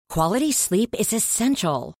Quality sleep is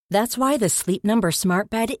essential. That's why the Sleep Number Smart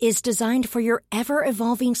Bed is designed for your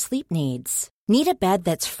ever-evolving sleep needs. Need a bed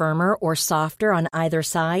that's firmer or softer on either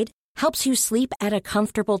side? Helps you sleep at a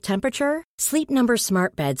comfortable temperature? Sleep Number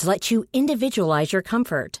Smart Beds let you individualize your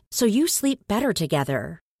comfort, so you sleep better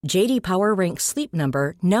together. J.D. Power ranks Sleep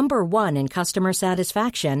Number number 1 in customer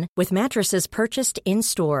satisfaction with mattresses purchased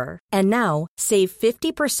in-store. And now, save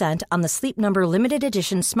 50% on the Sleep Number Limited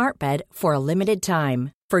Edition Smart Bed for a limited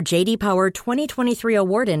time. For J.D. Power 2023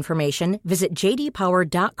 award information, visit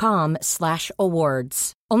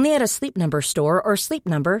jdpower.com/awards. Only at a Sleep Number store or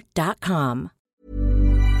sleepnumber.com.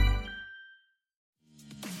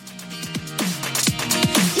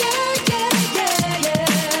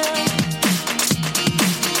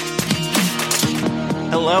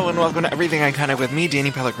 Hello and welcome to Everything Iconic with me,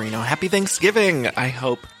 Danny Pellegrino. Happy Thanksgiving! I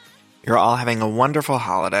hope you're all having a wonderful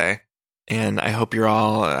holiday, and I hope you're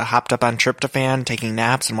all hopped up on tryptophan, taking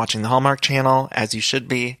naps, and watching the Hallmark Channel, as you should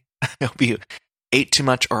be. I hope you ate too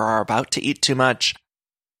much or are about to eat too much.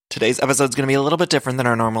 Today's episode is going to be a little bit different than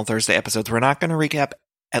our normal Thursday episodes. We're not going to recap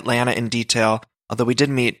Atlanta in detail, although we did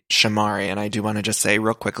meet Shamari, and I do want to just say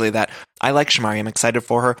real quickly that I like Shamari. I'm excited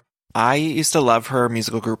for her. I used to love her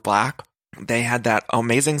musical group Black. They had that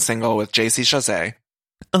amazing single with JC Chasez.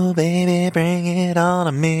 Oh, baby, bring it on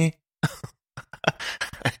to me.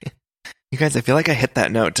 You guys, I feel like I hit that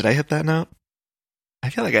note. Did I hit that note?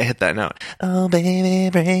 I feel like I hit that note. Oh, baby,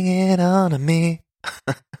 bring it on to me.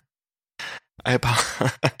 I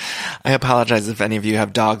apologize if any of you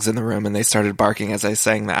have dogs in the room and they started barking as I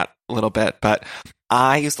sang that a little bit, but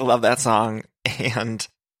I used to love that song, and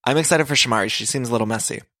I'm excited for Shamari. She seems a little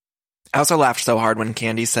messy. I also laughed so hard when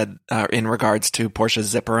Candy said, in regards to Portia's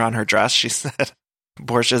zipper on her dress, she said,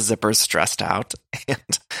 Portia's zipper's stressed out,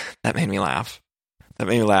 and that made me laugh.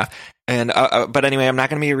 And, but anyway, I'm not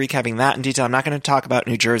going to be recapping that in detail. I'm not going to talk about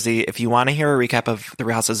New Jersey. If you want to hear a recap of the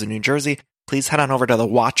Real Housewives of New Jersey, please head on over to the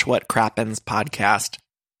Watch What Crappens podcast.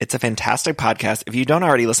 It's a fantastic podcast. If you don't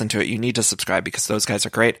already listen to it, you need to subscribe because those guys are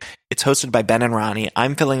great. It's hosted by Ben and Ronnie.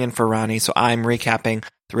 I'm filling in for Ronnie, so I'm recapping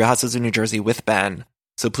the Real Housewives of New Jersey with Ben.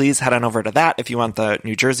 So please head on over to that if you want the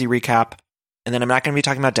New Jersey recap. And then I'm not going to be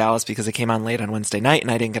talking about Dallas because it came on late on Wednesday night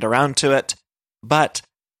and I didn't get around to it. But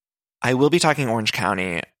I will be talking Orange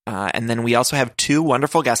County. And then we also have two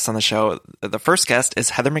wonderful guests on the show. The first guest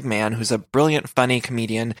is Heather McMahon, who's a brilliant, funny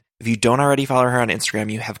comedian. If you don't already follow her on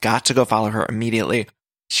Instagram, you have got to go follow her immediately.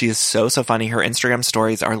 She is so funny. Her Instagram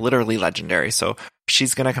stories are literally legendary. So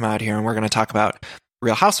she's going to come out here and we're going to talk about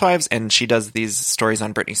Real Housewives, and she does these stories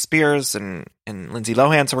on Britney Spears and Lindsay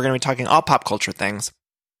Lohan, so we're going to be talking all pop culture things.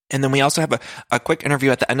 And then we also have a quick interview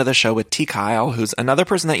at the end of the show with T. Kyle, who's another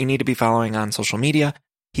person that you need to be following on social media.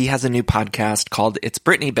 He has a new podcast called It's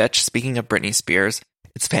Britney Bitch, speaking of Britney Spears.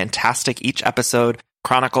 It's fantastic. Each episode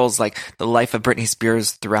chronicles like the life of Britney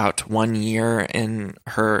Spears throughout 1 year in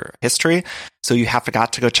her history. So you have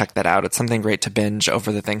got to go check that out. It's something great to binge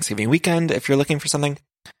over the Thanksgiving weekend if you're looking for something.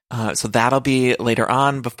 So that'll be later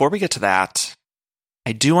on. Before we get to that,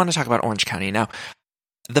 I do want to talk about Orange County. Now,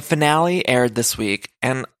 the finale aired this week,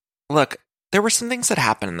 and look, there were some things that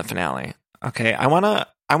happened in the finale. Okay, I want to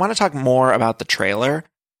talk more about the trailer,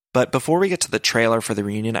 but before we get to the trailer for the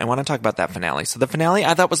reunion, I want to talk about that finale. So the finale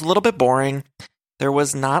I thought was a little bit boring. There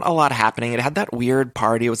was not a lot happening. It had that weird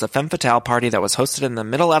party. It was a femme fatale party that was hosted in the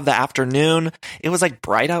middle of the afternoon. It was like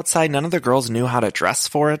bright outside. None of the girls knew how to dress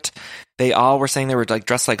for it. They all were saying they were like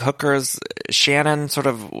dressed like hookers. Shannon sort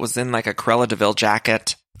of was in like a Cruella de Vil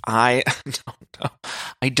jacket. I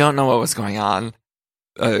don't know what was going on.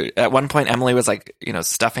 At one point, Emily was like,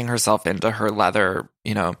 stuffing herself into her leather,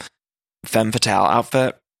 femme fatale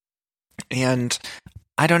outfit. And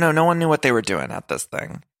I don't know. No one knew what they were doing at this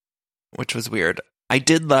thing, which was weird. I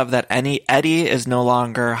did love that Eddie is no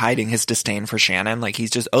longer hiding his disdain for Shannon. Like, he's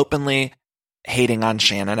just openly hating on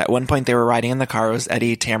Shannon. At one point, they were riding in the car. It was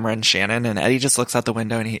Eddie, Tamara, and Shannon. And Eddie just looks out the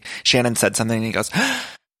window and Shannon said something and he goes,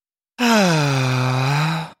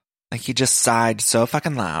 ah. Like, he just sighed so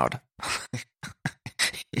fucking loud.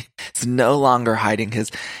 He's no longer hiding his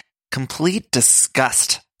complete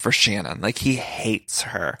disgust for Shannon. Like, he hates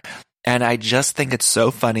her. And I just think it's so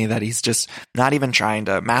funny that he's just not even trying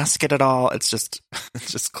to mask it at all. It's just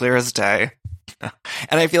clear as day.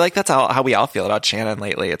 And I feel like that's how we all feel about Shannon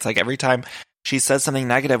lately. It's like every time she says something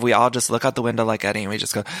negative, we all just look out the window like Eddie and we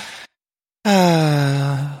just go,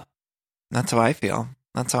 ah. That's how I feel.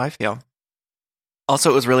 Also,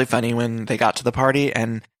 it was really funny when they got to the party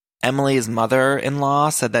and Emily's mother-in-law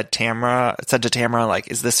said to Tamara, like,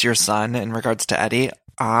 is this your son in regards to Eddie?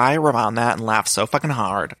 I rewound that and laughed so fucking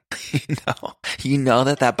hard. You know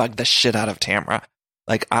that bugged the shit out of Tamara.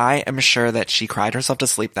 Like, I am sure that she cried herself to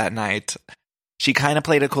sleep that night. She kind of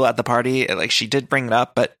played it cool at the party. Like, she did bring it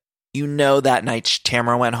up, but that night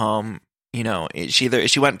Tamara went home.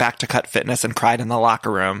 She went back to Cut Fitness and cried in the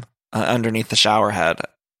locker room underneath the shower head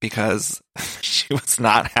because she was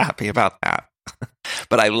not happy about that.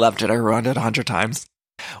 But I loved it. I rewound it 100 times.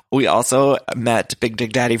 We also met Big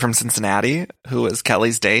Dick Daddy from Cincinnati, who was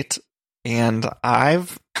Kelly's date. And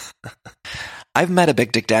I've met a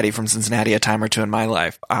Big Dick Daddy from Cincinnati a time or two in my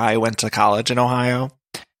life. I went to college in Ohio.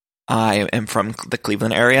 I am from the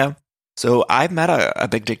Cleveland area. So I've met a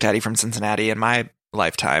Big Dick Daddy from Cincinnati in my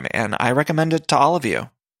lifetime, and I recommend it to all of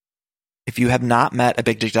you. If you have not met a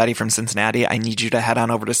Big Dick Daddy from Cincinnati, I need you to head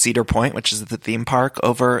on over to Cedar Point, which is the theme park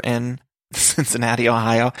over in Cincinnati,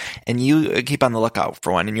 Ohio, and you keep on the lookout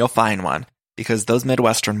for one, and you'll find one, because those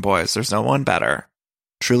Midwestern boys, there's no one better.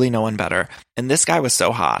 Truly no one better. And this guy was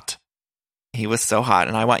so hot. He was so hot,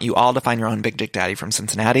 and I want you all to find your own Big Dick Daddy from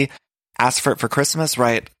Cincinnati. Ask for it for Christmas.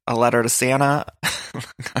 Write a letter to Santa.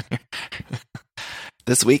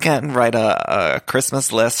 This weekend, write a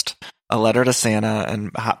Christmas list, a letter to Santa,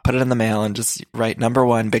 and put it in the mail, and just write number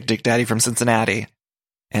 1, Big Dick Daddy from Cincinnati.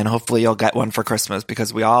 And hopefully you'll get one for Christmas,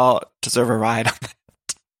 because we all deserve a ride on that.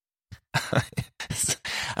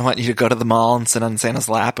 I want you to go to the mall and sit on Santa's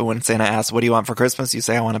lap, and when Santa asks, what do you want for Christmas? You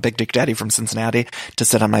say, I want a Big Dick Daddy from Cincinnati to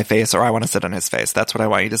sit on my face, or I want to sit on his face. That's what I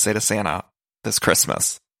want you to say to Santa this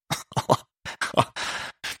Christmas.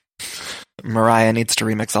 Mariah needs to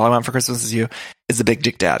remix All I Want for Christmas Is You is a Big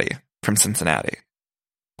Dick Daddy from Cincinnati,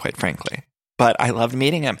 quite frankly. But I loved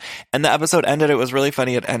meeting him. And the episode ended, it was really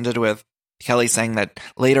funny. It ended with Kelly saying that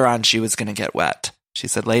later on she was going to get wet. She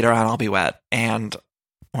said, later on I'll be wet. And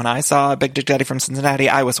when I saw a Big Dick Daddy from Cincinnati,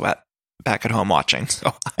 I was wet back at home watching.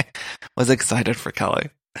 So I was excited for Kelly.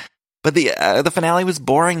 But the finale was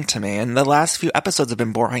boring to me. And the last few episodes have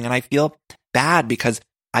been boring. And I feel bad because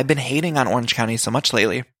I've been hating on Orange County so much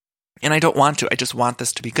lately. And I don't want to. I just want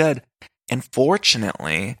this to be good. And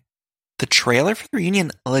fortunately, the trailer for the reunion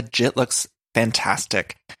legit looks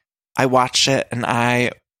fantastic. I watched it and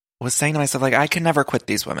I was saying to myself, like, I can never quit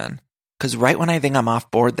these women. Because right when I think I'm off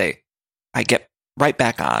board, I get right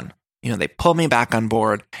back on. They pull me back on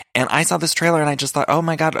board. And I saw this trailer and I just thought, oh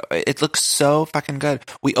my God, it looks so fucking good.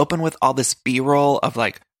 We open with all this B-roll of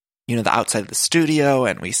like, the outside of the studio,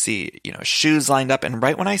 and we see, shoes lined up. And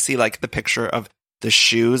right when I see like the picture of the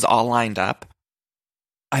shoes all lined up,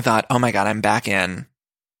 I thought, oh my God, I'm back in.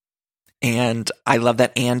 And I love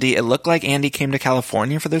that it looked like Andy came to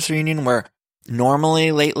California for this reunion, where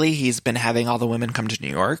normally lately he's been having all the women come to New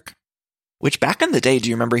York, which back in the day, do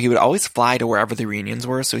you remember he would always fly to wherever the reunions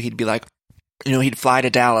were? So he'd be like, he'd fly to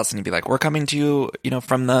Dallas and he'd be like, we're coming to you,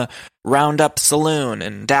 from the Roundup Saloon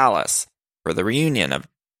in Dallas for the reunion of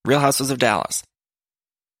Real Housewives of Dallas.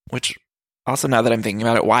 Which, also now that I'm thinking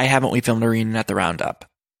about it, why haven't we filmed a reunion at the Roundup?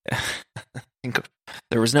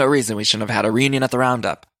 There was no reason we shouldn't have had a reunion at the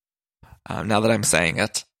Roundup, now that I'm saying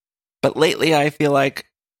it. But lately I feel like,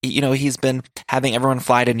 he's been having everyone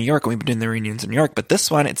fly to New York, and we've been doing the reunions in New York, but this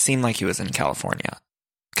one, it seemed like he was in California.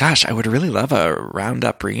 Gosh, I would really love a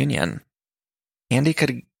Roundup reunion. Andy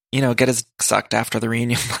could, get his sucked after the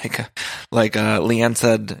reunion like Leanne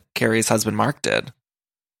said Carrie's husband Mark did.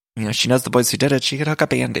 She knows the boys who did it. She could hook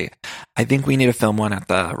up Andy. I think we need to film one at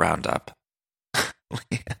the Roundup.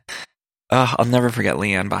 I'll never forget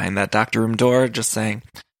Leanne behind that doctor room door just saying,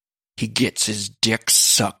 he gets his dick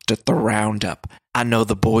sucked at the Roundup. I know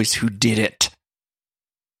the boys who did it.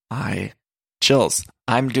 Chills.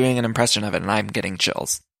 I'm doing an impression of it and I'm getting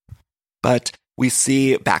chills. But we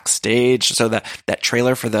see backstage, so that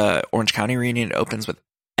trailer for the Orange County reunion opens with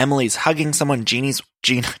Emily's hugging someone. Gina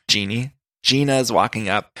is walking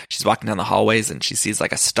up. She's walking down the hallways and she sees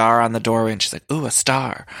like a star on the doorway and she's like, ooh, a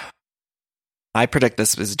star. I predict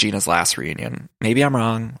this is Gina's last reunion. Maybe I'm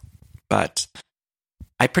wrong, but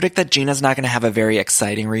I predict that Gina's not going to have a very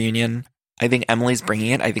exciting reunion. I think Emily's bringing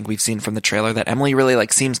it. I think we've seen from the trailer that Emily really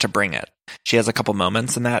seems to bring it. She has a couple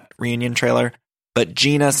moments in that reunion trailer, but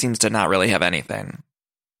Gina seems to not really have anything.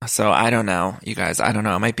 So I don't know, you guys. I don't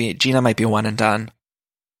know. Gina might be one and done.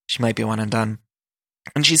 She might be one and done.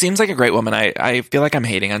 And she seems like a great woman. I feel like I'm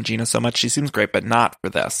hating on Gina so much. She seems great, but not for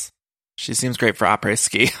this. She seems great for Après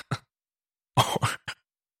Ski.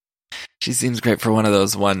 She seems great for one of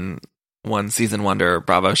those one season wonder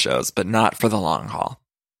Bravo shows, but not for the long haul.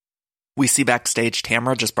 We see backstage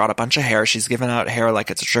Tamara just brought a bunch of hair. She's giving out hair like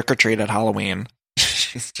it's a trick or treat at Halloween.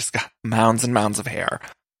 She's just got mounds and mounds of hair.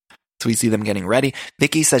 So we see them getting ready.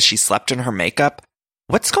 Vicky says she slept in her makeup.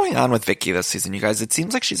 What's going on with Vicky this season, you guys? It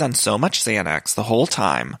seems like she's on so much Xanax the whole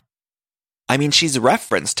time. I mean, she's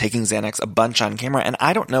referenced taking Xanax a bunch on camera, and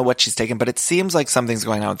I don't know what she's taken, but it seems like something's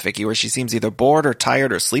going on with Vicky, where she seems either bored or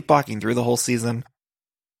tired or sleepwalking through the whole season.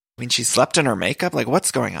 I mean, she slept in her makeup. Like,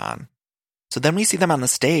 what's going on? So then we see them on the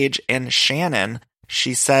stage, and Shannon,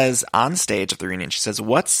 she says on stage at the reunion, she says,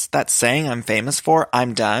 "What's that saying I'm famous for?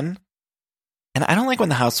 I'm done." And I don't like when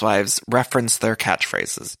the housewives reference their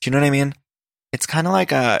catchphrases. Do you know what I mean? It's kind of like,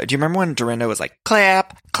 do you remember when Dorinda was like,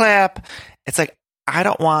 "Clap, clap"? It's like, I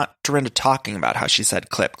don't want Dorinda talking about how she said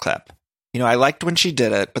clip, clip. You know, I liked when she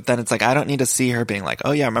did it, but then it's like, I don't need to see her being like,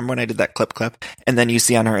 "Oh yeah, remember when I did that clip, clip?" And then you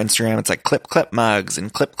see on her Instagram, it's like clip, clip mugs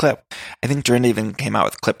and clip, clip. I think Dorinda even came out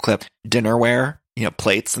with clip, clip dinnerware, you know,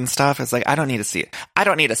 plates and stuff. It's like, I don't need to see it. I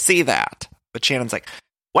don't need to see that. But Shannon's like,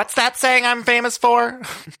 "What's that saying I'm famous for?"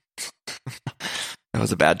 That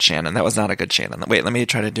was a bad Shannon. That was not a good Shannon. Wait, let me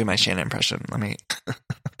try to do my Shannon impression. Let me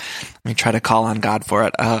try to call on God for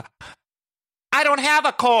it. I don't have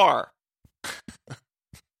a core.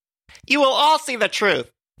 You will all see the truth.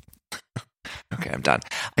 Okay, I'm done.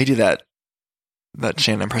 I do that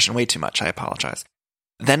Shannon impression way too much. I apologize.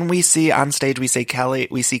 Then we see on stage, we see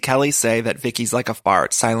Kelly say that Vicky's like a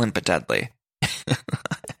fart, silent but deadly.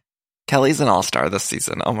 Kelly's an all-star this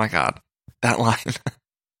season. Oh my God. That line.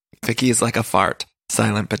 Vicky is like a fart,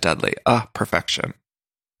 silent but deadly. Perfection.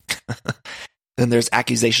 Then there's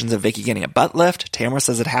accusations of Vicky getting a butt lift. Tamara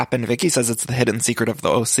says it happened. Vicky says it's the hidden secret of the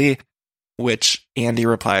OC, which Andy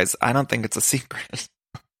replies, "I don't think it's a secret."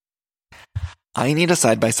 I need a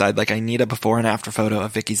side-by-side, like I need a before and after photo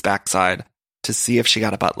of Vicky's backside to see if she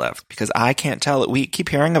got a butt lift, because I can't tell. We keep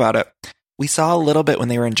hearing about it. We saw a little bit when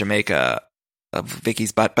they were in Jamaica of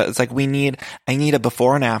Vicky's butt, but it's like I need a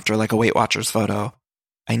before and after, like a Weight Watchers photo.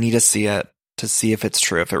 I need to see it to see if it's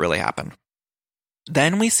true, if it really happened.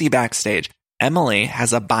 Then we see backstage, Emily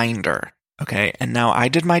has a binder, okay? And now I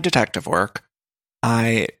did my detective work.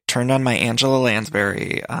 I turned on my Angela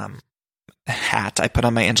Lansbury hat. I put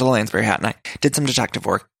on my Angela Lansbury hat and I did some detective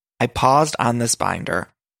work. I paused on this binder.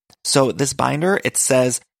 So this binder, it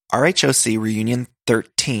says RHOC Reunion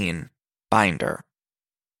 13 binder.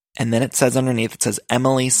 And then it says underneath, it says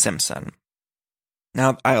Emily Simpson.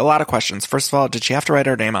 Now, a lot of questions. First of all, did she have to write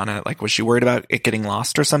her name on it? Like, was she worried about it getting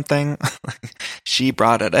lost or something? She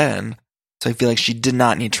brought it in. So I feel like she did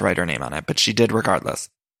not need to write her name on it, but she did regardless.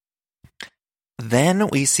 Then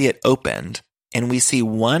we see it opened, and we see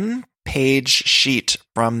one page sheet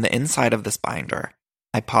from the inside of this binder.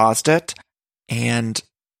 I paused it, and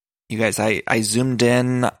you guys, I zoomed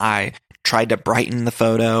in. I tried to brighten the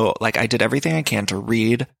photo. Like, I did everything I can to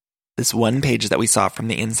read this one page that we saw from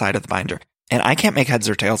the inside of the binder. And I can't make heads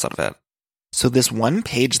or tails out of it. So this one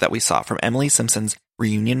page that we saw from Emily Simpson's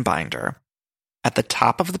reunion binder, at the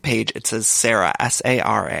top of the page, it says Sarah,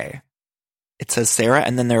 S-A-R-A. It says Sarah,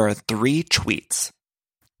 and then there are 3 tweets.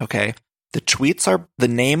 Okay? The tweets are, the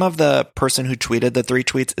name of the person who tweeted the 3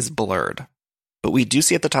 tweets is blurred. But we do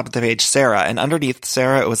see at the top of the page Sarah, and underneath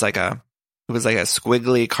Sarah, it was like a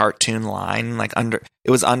squiggly cartoon line,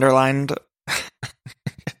 it was underlined.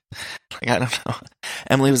 I don't know.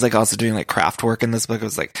 Emily was also doing craft work in this book. It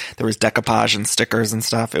was there was decoupage and stickers and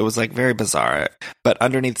stuff. It was very bizarre. But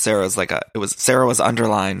underneath Sarah was Sarah was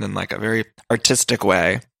underlined in a very artistic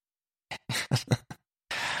way.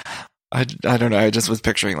 I don't know. I just was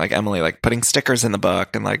picturing Emily putting stickers in the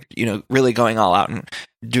book and really going all out and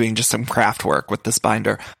doing just some craft work with this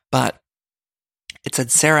binder. But it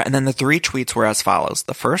said Sarah, and then the 3 tweets were as follows.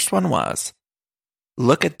 The first one was,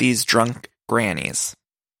 "Look at these drunk grannies."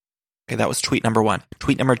 Okay, that was tweet number 1.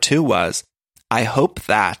 Tweet number 2 was, "I hope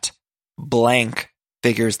that blank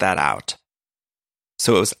figures that out."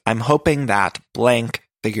 So it was, "I'm hoping that blank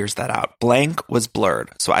figures that out." Blank was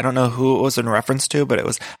blurred. So I don't know who it was in reference to, but it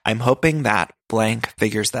was, "I'm hoping that blank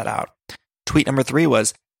figures that out." Tweet number 3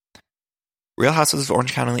 was, "Real Housewives of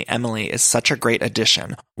Orange County Emily is such a great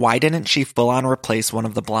addition. Why didn't she full on replace one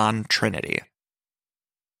of the blonde Trinity?"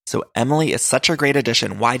 So Emily is such a great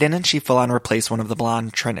addition. Why didn't she full on replace one of the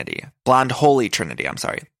blonde Trinity? Blonde Holy Trinity, I'm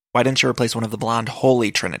sorry. Why didn't she replace one of the blonde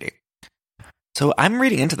Holy Trinity? So I'm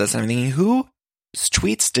reading into this and I'm thinking, whose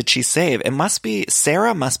tweets did she save?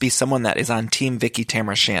 Sarah must be someone that is on Team Vicky,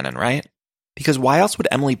 Tamara, Shannon, right? Because why else would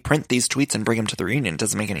Emily print these tweets and bring them to the reunion? It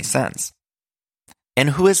doesn't make any sense. And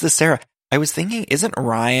who is this Sarah? I was thinking, isn't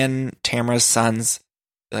Ryan, Tamara's son's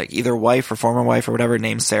either wife or former wife or whatever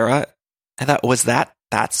named Sarah? I thought, was that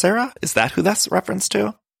Sarah? Is that who that's referenced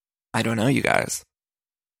to? I don't know, you guys.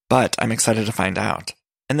 But I'm excited to find out.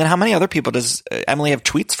 And then how many other people does Emily have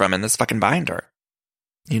tweets from in this fucking binder?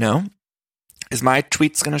 You know? Is my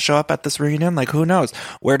tweets going to show up at this reunion? Who knows?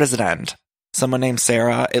 Where does it end? Someone named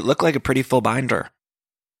Sarah. It looked like a pretty full binder.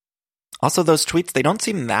 Also, those tweets, they don't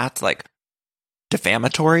seem that,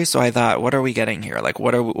 defamatory. So I thought, what are we getting here? Like,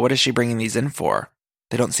 what is she bringing these in for?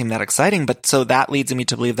 They don't seem that exciting. But so that leads me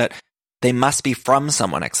to believe that they must be from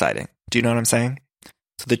someone exciting. Do you know what I'm saying?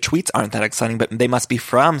 So the tweets aren't that exciting, but they must be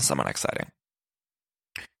from someone exciting.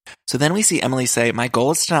 So then we see Emily say, my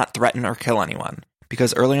goal is to not threaten or kill anyone.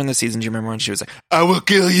 Because earlier in the season, do you remember when she was like, I will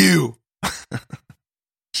kill you?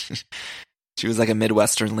 She was like a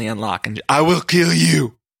Midwestern Leon Locke, and I will kill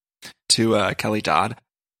you to Kelly Dodd.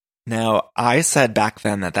 Now, I said back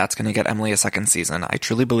then that that's going to get Emily a second season. I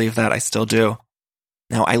truly believe that. I still do.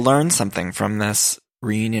 Now, I learned something from this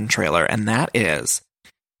reunion trailer, and that is,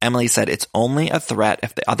 Emily said it's only a threat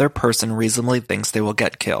if the other person reasonably thinks they will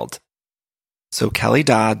get killed. So Kelly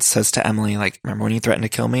Dodd says to Emily, like, remember when you threatened to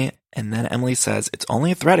kill me? And then Emily says, it's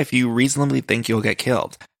only a threat if you reasonably think you'll get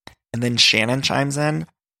killed. And then Shannon chimes in,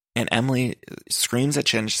 and Emily screams at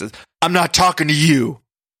Shannon. She says, I'm not talking to you.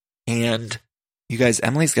 And you guys,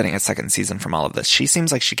 Emily's getting a second season from all of this. She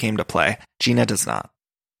seems like she came to play. Gina does not.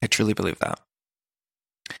 I truly believe that.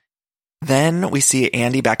 Then we see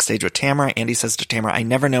Andy backstage with Tamara. Andy says to Tamara, I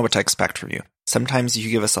never know what to expect from you. Sometimes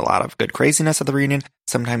you give us a lot of good craziness at the reunion.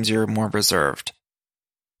 Sometimes you're more reserved.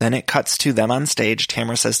 Then it cuts to them on stage.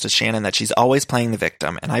 Tamara says to Shannon that she's always playing the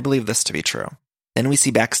victim, and I believe this to be true. Then we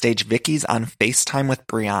see backstage Vicky's on FaceTime with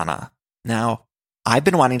Brianna. Now, I've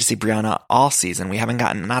been wanting to see Brianna all season. We haven't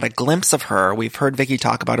gotten not a glimpse of her. We've heard Vicky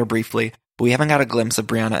talk about her briefly, but we haven't got a glimpse of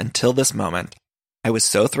Brianna until this moment. I was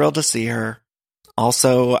so thrilled to see her.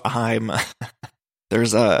 Also,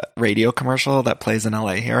 there's a radio commercial that plays in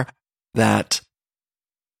LA here that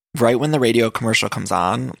right when the radio commercial comes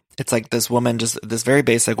on, it's like this very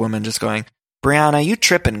basic woman just going, Brianna, you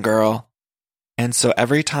tripping, girl. And so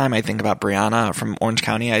every time I think about Brianna from Orange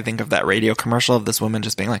County, I think of that radio commercial of this woman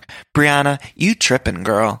just being like, Brianna, you tripping,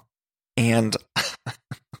 girl. And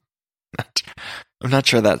I'm not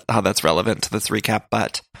sure how that's relevant to this recap,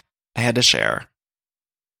 but I had to share.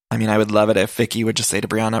 I mean, I would love it if Vicky would just say to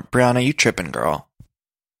Brianna, you tripping, girl.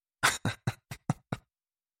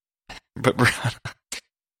 But Brianna,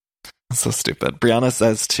 so stupid. Brianna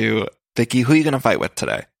says to Vicky, who are you going to fight with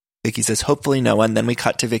today? Vicky says, hopefully no one. Then we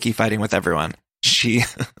cut to Vicky fighting with everyone. She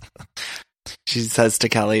says to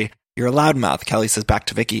Kelly, you're a loudmouth. Kelly says back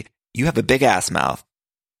to Vicky, you have a big ass mouth.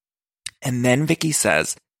 And then Vicky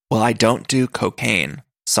says, well, I don't do cocaine.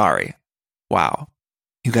 Sorry. Wow.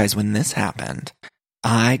 You guys, when this happened,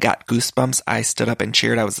 I got goosebumps. I stood up and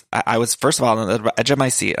cheered. I was first of all on the edge of my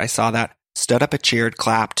seat. I saw that, stood up and cheered,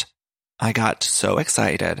 clapped. I got so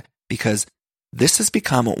excited because this has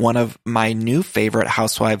become one of my new favorite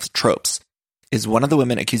housewives tropes, is one of the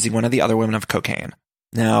women accusing one of the other women of cocaine.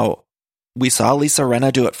 Now, we saw Lisa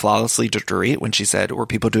Rinna do it flawlessly to Dorit when she said, were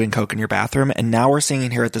people doing coke in your bathroom? And now we're seeing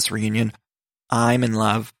it here at this reunion. I'm in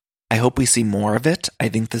love. I hope we see more of it. I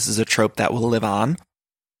think this is a trope that will live on.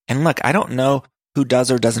 And look, I don't know who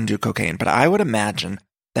does or doesn't do cocaine, but I would imagine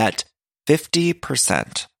that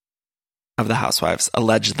 50% of the housewives,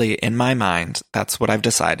 allegedly, in my mind, that's what I've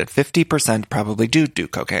decided, 50% probably do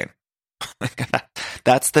cocaine.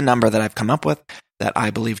 That's the number that I've come up with that I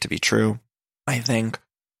believe to be true. I think,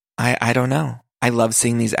 I don't know. I love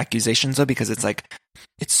seeing these accusations though, because it's like,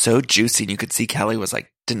 it's so juicy. And you could see Kelly was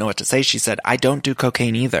like, didn't know what to say. She said, I don't do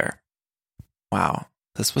cocaine either. Wow.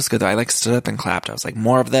 This was good though. I stood up and clapped. I was like,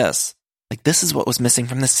 more of this. Like, this is what was missing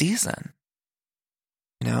from the season.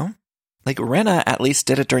 You know? Like, Rinna at least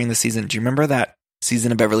did it during the season. Do you remember that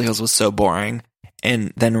season of Beverly Hills was so boring?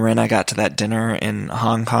 And then Rinna got to that dinner in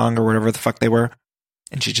Hong Kong or whatever the fuck they were.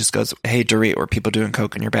 And she just goes, hey, Dorit, were people doing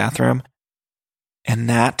coke in your bathroom? And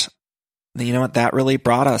that, you know what? That really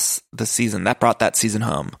brought us the season. That brought that season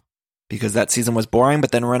home. Because that season was boring,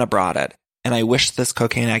 but then Rinna brought it. And I wish this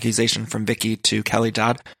cocaine accusation from Vicky to Kelly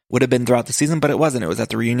Dodd would have been throughout the season, but it wasn't. It was at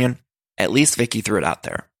the reunion. At least Vicky threw it out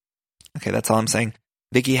there. Okay, that's all I'm saying.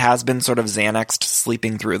 Vicky has been sort of Xanaxed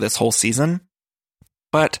sleeping through this whole season,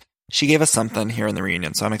 but she gave us something here in the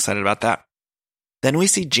reunion, so I'm excited about that. Then we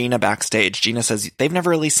see Gina backstage. Gina says they've never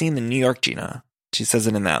really seen the New York Gina. She says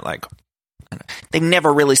it in that, like, they've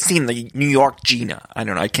never really seen the New York Gina. I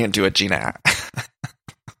don't know, I can't do a Gina.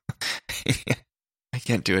 I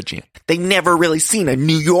can't do a Gina. They've never really seen a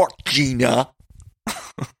New York Gina.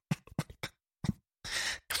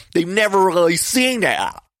 They've never really seen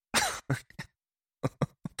that.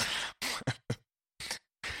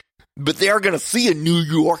 But they're going to see a New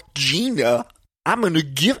York Gina. I'm going to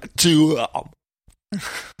give it to them.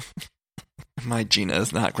 My Gina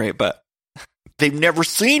is not great, but they've never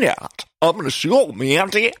seen it. I'm going to show them,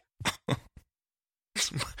 Andy.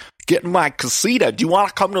 Get in my casita. Do you want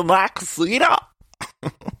to come to my casita?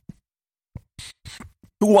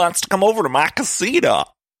 Who wants to come over to my casita?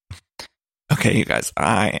 Okay, you guys,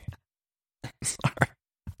 I'm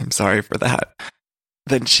sorry for that.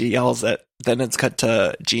 Then she yells then it's cut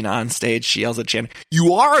to Gina on stage. She yells at Shannon,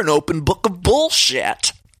 "You are an open book of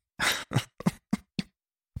bullshit."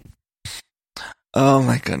 Oh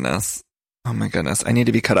my goodness. I need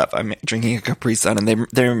to be cut up. I'm drinking a Capri Sun and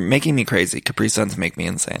they're making me crazy. Capri Suns make me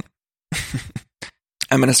insane.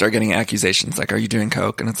 I'm going to start getting accusations like, "Are you doing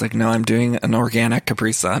coke?" And it's like, "No, I'm doing an organic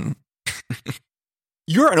Capri Sun."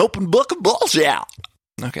 You're an open book of bullshit.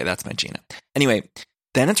 Okay, that's my Gina. Anyway,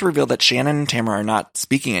 then it's revealed that Shannon and Tamara are not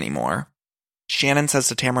speaking anymore. Shannon says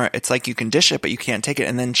to Tamara, "It's like you can dish it, but you can't take it."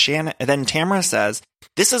 And then Tamara says,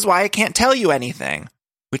 "This is why I can't tell you anything,"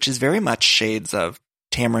 which is very much shades of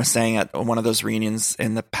Tamara saying at one of those reunions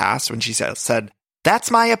in the past when she said,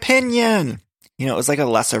 "That's my opinion." It was like a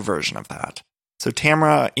lesser version of that. So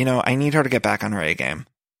Tamara, I need her to get back on her A game.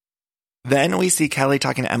 Then we see Kelly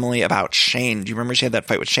talking to Emily about Shane. Do you remember she had that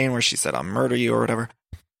fight with Shane where she said, "I'll murder you" or whatever?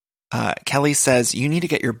 Kelly says, "You need to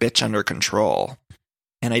get your bitch under control."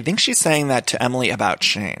 And I think she's saying that to Emily about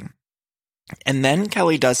Shane. And then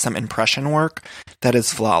Kelly does some impression work that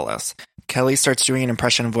is flawless. Kelly starts doing an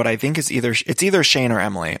impression of what I think is either Shane or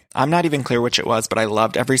Emily. I'm not even clear which it was, but I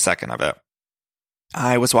loved every second of it.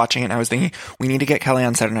 I was watching it and I was thinking, we need to get Kelly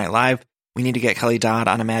on Saturday Night Live. We need to get Kelly Dodd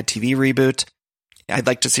on a Mad TV reboot. I'd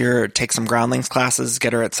like to see her take some Groundlings classes,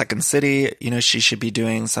 get her at Second City. She should be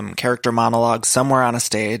doing some character monologues somewhere on a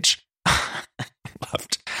stage.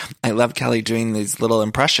 I love Kelly doing these little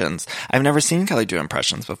impressions. I've never seen Kelly do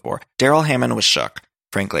impressions before. Daryl Hammond was shook,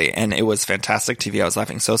 frankly, and it was fantastic TV. I was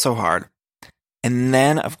laughing so hard. And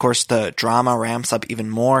then, of course, the drama ramps up even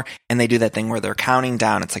more, and they do that thing where they're counting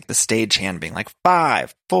down. It's like the stagehand being like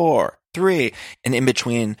 5, 4, 3, and in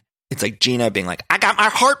between, it's like Gina being like, "I got my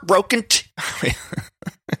heart broken."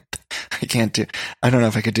 I don't know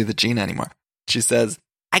if I could do the Gina anymore. She says,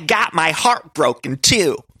 "I got my heart broken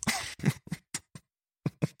too."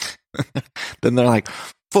 Then they're like,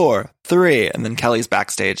 4, 3, and then Kelly's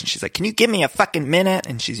backstage and she's like, "Can you give me a fucking minute?"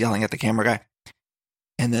 And she's yelling at the camera guy.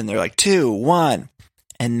 And then they're like, 2, 1.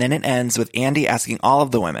 And then it ends with Andy asking all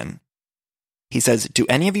of the women. He says, "Do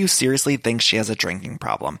any of you seriously think she has a drinking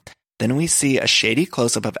problem?" Then we see a shady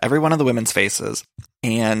close-up of every one of the women's faces.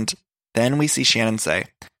 And then we see Shannon say,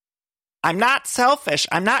 "I'm not selfish.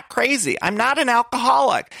 I'm not crazy. I'm not an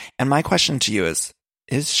alcoholic." And my question to you is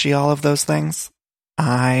she all of those things?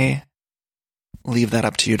 I leave that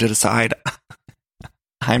up to you to decide.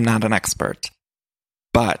 I'm not an expert.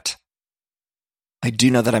 But I do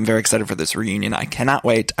know that I'm very excited for this reunion. I cannot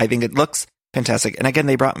wait. I think it looks fantastic. And again,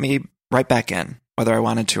 they brought me right back in, whether I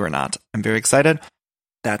wanted to or not. I'm very excited.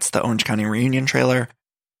 That's the Orange County reunion trailer.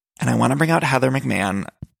 And I want to bring out Heather McMahon,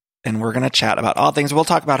 and we're going to chat about all things. We'll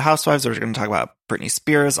talk about Housewives. We're going to talk about Britney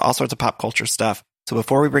Spears, all sorts of pop culture stuff. So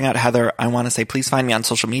before we bring out Heather, I want to say please find me on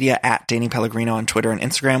social media at Danny Pellegrino on Twitter and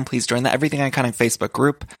Instagram. Please join the Everything Iconic Facebook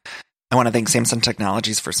group. I want to thank Samsung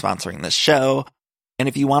Technologies for sponsoring this show. And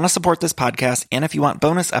if you want to support this podcast and if you want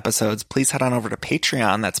bonus episodes, please head on over to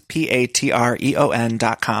Patreon. That's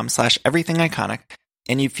patreon.com/everythingiconic.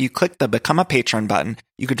 And if you click the Become a Patron button,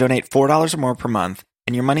 you could donate $4 or more per month.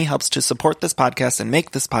 And your money helps to support this podcast and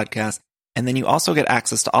make this podcast. And then you also get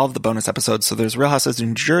access to all of the bonus episodes. So there's Real Houses of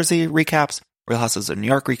New Jersey recaps, Real Houses of New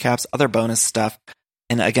York recaps, other bonus stuff.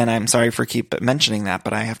 And again, I'm sorry for keep mentioning that,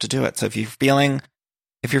 but I have to do it. So if you're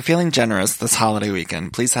feeling generous this holiday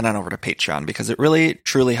weekend, please head on over to Patreon because it really,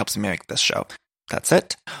 truly helps me make this show. That's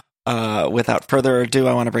it. Without further ado,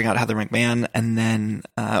 I want to bring out Heather McMahon, and then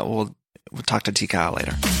we'll talk to Tika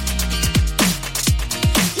later.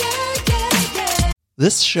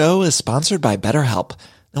 This show is sponsored by BetterHelp.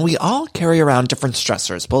 And we all carry around different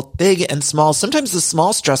stressors, both big and small. Sometimes the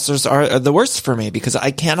small stressors are the worst for me because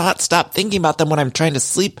I cannot stop thinking about them when I'm trying to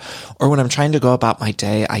sleep or when I'm trying to go about my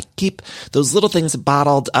day. I keep those little things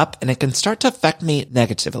bottled up and it can start to affect me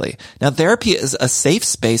negatively. Now, therapy is a safe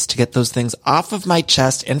space to get those things off of my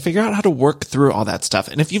chest and figure out how to work through all that stuff.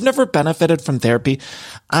 And if you've never benefited from therapy,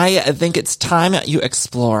 I think it's time you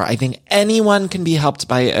explore. I think anyone can be helped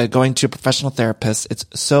by going to a professional therapist. It's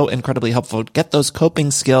so incredibly helpful to get those coping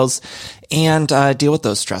skills and deal with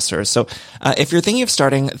those stressors. So if you're thinking of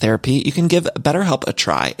starting therapy, you can give BetterHelp a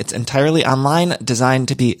try. It's entirely online, designed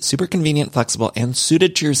to be super convenient, flexible, and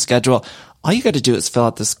suited to your schedule. All you got to do is fill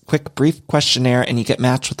out this quick, brief questionnaire and you get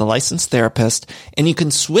matched with a licensed therapist, and you can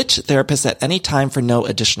switch therapists at any time for no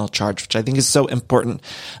additional charge, which I think is so important.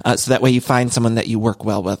 So that way you find someone that you work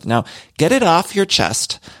well with. Now, get it off your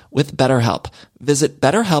chest with BetterHelp. Visit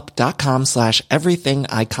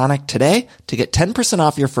BetterHelp.com/everythingiconic today to get 10%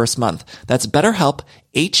 off your first month. That's BetterHelp,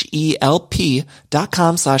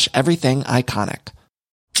 HELP.com/everythingiconic.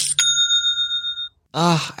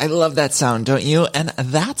 Ah, I love that sound, don't you? And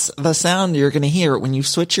that's the sound you're going to hear when you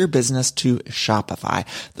switch your business to Shopify,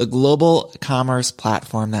 the global commerce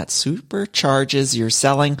platform that supercharges your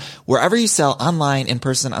selling wherever you sell, online, in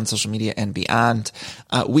person, on social media, and beyond.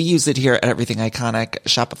 We use it here at Everything Iconic.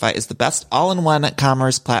 Shopify is the best all-in-one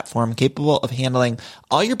commerce platform capable of handling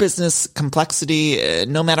all your business complexity,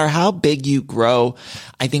 no matter how big you grow.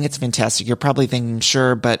 I think it's fantastic. You're probably thinking,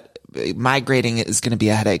 sure, but migrating is going to be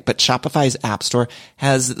a headache, but Shopify's App Store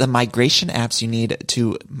has the migration apps you need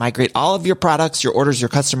to migrate all of your products, your orders, your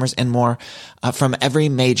customers, and more from every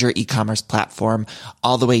major e-commerce platform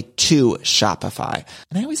all the way to Shopify.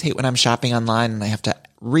 And I always hate when I'm shopping online and I have to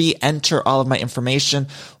re-enter all of my information.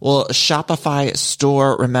 Well, Shopify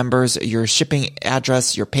store remembers your shipping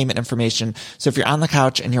address, your payment information. So if you're on the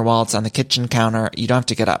couch and your wallet's on the kitchen counter, you don't have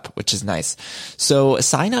to get up, which is nice. So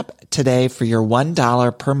sign up today for your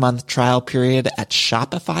 $1 per month trial period at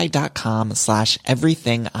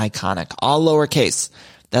shopify.com/everythingiconic, all lowercase.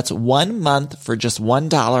 That's 1 month for just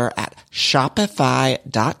 $1 at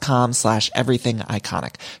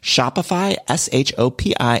shopify.com/everythingiconic. Shopify,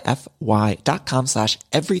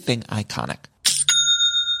 SHOPIFY.com/everythingiconic.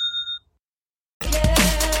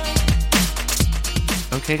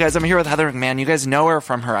 Okay, guys, I'm here with Heather McMahon. You guys know her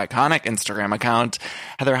from her iconic Instagram account.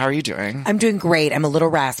 Heather, how are you doing? I'm doing great. I'm a little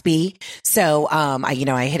raspy. So, I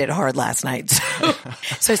hit it hard last night.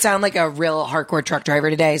 So I sound like a real hardcore truck driver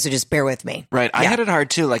today. So just bear with me. Right. I hit it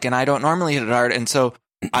hard too. And I don't normally hit it hard. And so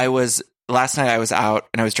last night I was out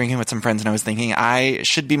and I was drinking with some friends and I was thinking I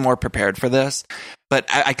should be more prepared for this. But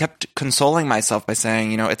I kept consoling myself by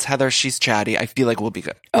saying, it's Heather. She's chatty. I feel like we'll be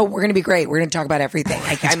good. Oh, we're going to be great. We're going to talk about everything.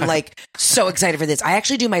 I'm so excited for this. I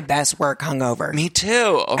actually do my best work hungover. Me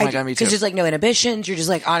too. Oh my God, me too. Because there's no inhibitions. You're just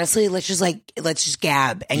honestly, let's just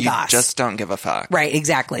gab and goss. You just don't give a fuck. Right.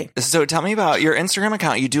 Exactly. So tell me about your Instagram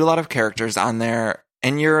account. You do a lot of characters on there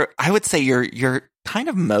and I would say you're kind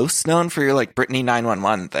of most known for your Britney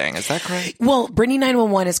 911 thing. Is that correct? Well, Britney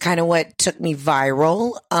 911 is kind of what took me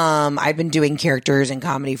viral. I've been doing characters in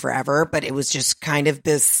comedy forever, but it was just kind of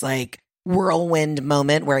this whirlwind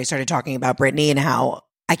moment where I started talking about Britney and how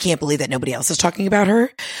I can't believe that nobody else is talking about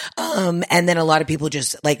her. And then a lot of people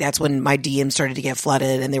just that's when my DMs started to get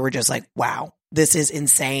flooded and they were just wow, this is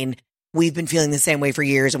insane. We've been feeling the same way for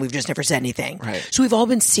years and we've just never said anything. Right. So we've all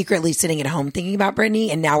been secretly sitting at home thinking about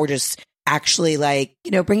Britney and now we're just actually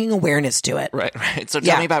bringing awareness to it. Right. So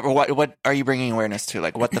tell me about what are you bringing awareness to?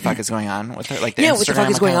 What the fuck is going on with it? What the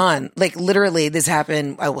fuck is going on? Literally this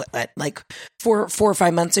happened 4 or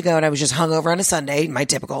 5 months ago and I was just hungover on a Sunday, my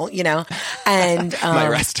typical, and my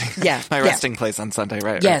resting resting place on Sunday,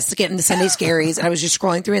 right? Yes, getting the Sunday scaries. And I was just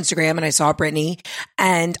scrolling through Instagram and I saw Britney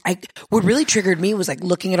and what really triggered me was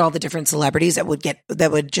looking at all the different celebrities that would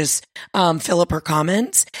just fill up her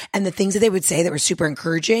comments and the things that they would say that were super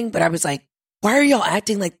encouraging, but I was why are y'all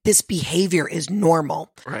acting like this behavior is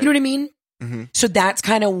normal? Right. You know what I mean? Mm-hmm. So that's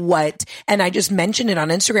kind of and I just mentioned it on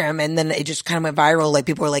Instagram and then it just kind of went viral.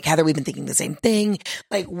 People were Heather, we've been thinking the same thing.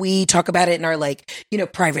 We talk about it in our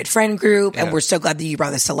private friend group and we're so glad that you brought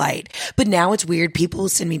this to light. But now it's weird. People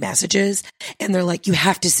send me messages and they're you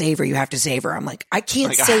have to save her. You have to save her. I'm I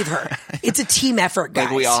can't save her. It's a team effort,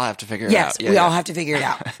 guys. We all have to figure it out. Yes, we all have to figure it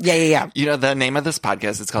out. Yeah. The name of this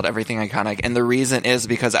podcast is called Everything Iconic. And the reason is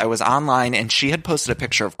because I was online and she had posted a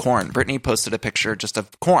picture of corn. Britney posted a picture just of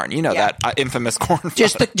corn. That infamous corn.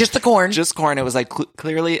 Just the corn. Just corn. It was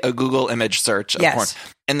clearly a Google image search of corn.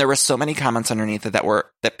 And there were so many comments underneath it that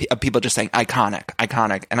people just saying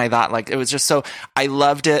iconic. And I thought it was just so, I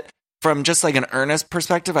loved it from just an earnest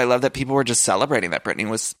perspective. I love that people were just celebrating that Britney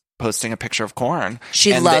was posting a picture of corn.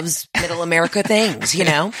 She loves middle America things,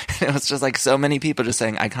 It was just so many people just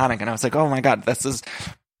saying iconic. And I was oh my God, this is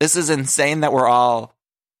insane that we're all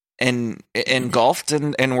engulfed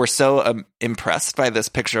and we're so impressed by this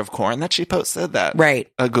picture of corn that she posted that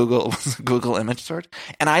a Google image search.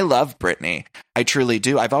 And I love Britney. I truly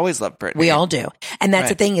do. I've always loved Britney. We all do. And that's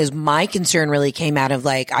the thing is my concern really came out of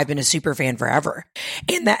I've been a super fan forever.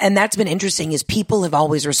 And that's been interesting is people have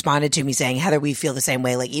always responded to me saying, Heather, we feel the same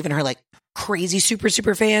way. Even her crazy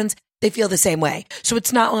super fans, they feel the same way. So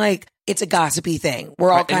it's not it's a gossipy thing.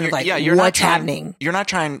 We're all kind of what's happening? You're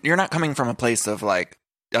not coming from a place of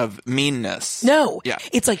of meanness. No. Yeah.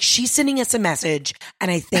 It's she's sending us a message and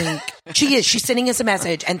I think she's sending us a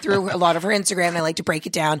message and through a lot of her Instagram, I like to break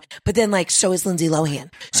it down. But then so is Lindsay Lohan.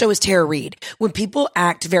 So is Tara Reid. When people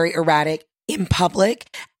act very erratic in public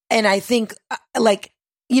and I think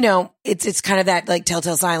it's kind of that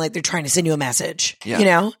telltale sign, they're trying to send you a message,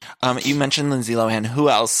 You mentioned Lindsay Lohan. Who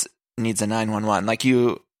else needs a 911?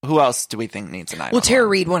 who else do we think needs a 911? Well, Tara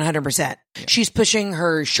Reid, 100%. Yeah. She's pushing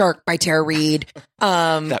her Shark by Tara Reid.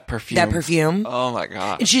 That perfume. Oh my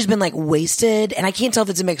God. And she's been like wasted. And I can't tell if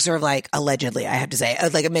it's a mixture of like, allegedly, I have to say,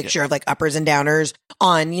 like a mixture of like uppers and downers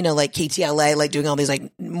on, like KTLA, like doing all these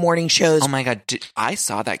like morning shows. Oh my God. I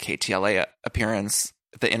saw that KTLA appearance,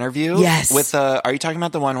 the interview. Yes. With are you talking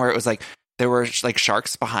about the one where it was like, there were like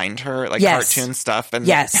sharks behind her, like cartoon stuff. And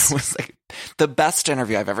yes. It was like the best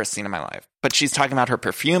interview I've ever seen in my life. But she's talking about her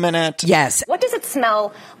perfume in it. Yes. What does it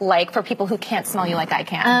smell like for people who can't smell you like I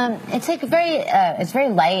can? It's like it's very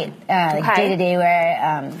light, like day to day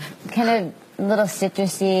wear, kind of a little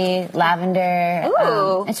citrusy, lavender.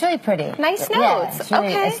 Ooh. It's really pretty. Nice notes. Yeah, it's really,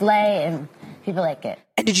 okay. It's light and people like it.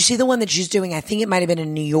 And did you see the one that she's doing? I think it might have been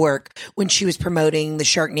in New York when she was promoting the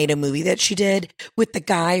Sharknado movie that she did with the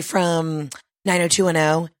guy from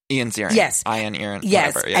 90210. Ian Ziering. Yes. Ian Ziering.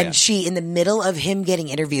 Yes. Whatever. Yeah, and she, in the middle of him getting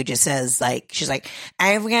interviewed, just says she's like,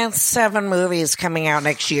 I've got 7 movies coming out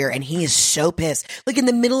next year. And he is so pissed. Like in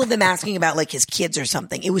the middle of them asking about like his kids or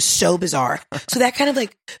something. It was so bizarre. So that kind of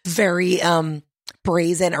like very,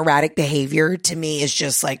 brazen, erratic behavior to me is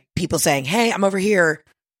just like people saying, hey, I'm over here.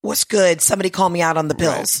 What's good? Somebody call me out on the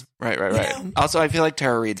pills. Right. Also, I feel like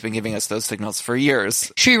Tara Reid's been giving us those signals for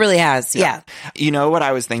years. She really has. Yeah. You know what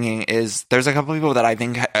I was thinking is there's a couple people that I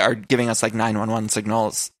think are giving us like 911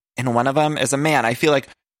 signals. And one of them is a man. I feel like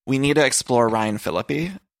we need to explore Ryan Phillippe.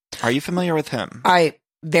 Are you familiar with him?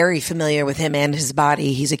 Very familiar with him and his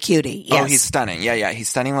body. He's a cutie. Yes. Oh, he's stunning. Yeah. He's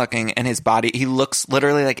stunning looking. And his body, he looks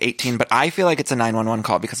literally like 18. But I feel like it's a 911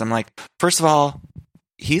 call because I'm like, first of all,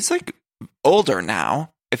 he's like older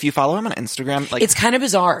now. If you follow him on Instagram, like it's kind of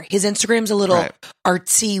bizarre. His Instagram's a little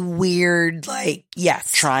artsy, weird, like,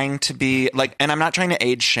 yes. Trying to be like, and I'm not trying to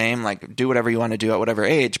age shame, like do whatever you want to do at whatever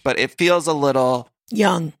age, but it feels a little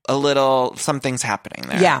young, something's happening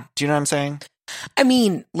there. Yeah. Do you know what I'm saying? I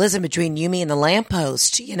mean, listen, between you, me, and the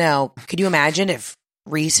lamppost, could you imagine if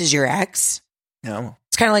Reese is your ex? No.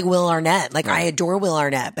 It's kind of like Will Arnett. Like, I adore Will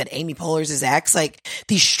Arnett, but Amy Poehler's his ex. Like,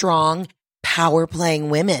 these strong, power-playing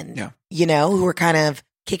women, who are kind of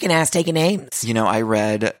kicking ass, taking names. I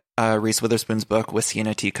read Reese Witherspoon's book, Whiskey in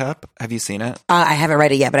a Teacup. Have you seen it? I haven't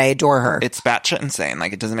read it yet, but I adore her. It's batshit insane.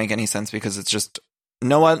 Like, it doesn't make any sense because it's just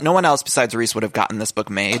no one else besides Reese would have gotten this book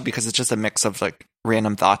made because it's just a mix of like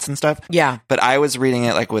random thoughts and stuff. Yeah. But I was reading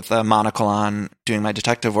it like with a monocle on, doing my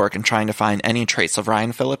detective work and trying to find any trace of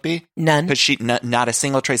Ryan Phillippe. None. Because not a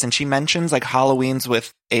single trace. And she mentions like Halloween's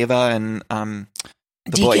with Ava and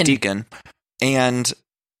the boy Deacon. And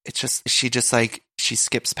it's just, she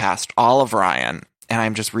skips past all of Ryan. And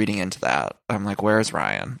I'm just reading into that. I'm like, where's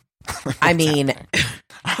Ryan? I mean,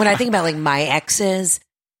 when I think about like my exes,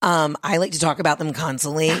 I like to talk about them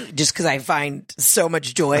constantly just because I find so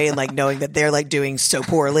much joy in like knowing that they're like doing so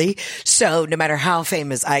poorly. So no matter how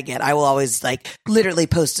famous I get, I will always like literally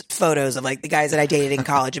post photos of like the guys that I dated in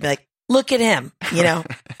college and be like, look at him,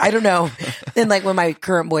 I don't know. Then like when my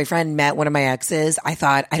current boyfriend met one of my exes, I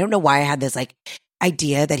don't know why I had this like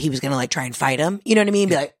idea that he was going to like try and fight him. You know what I mean?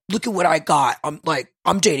 Be like, look at what I got.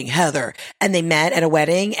 I'm dating Heather. And they met at a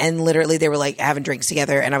wedding and literally they were like having drinks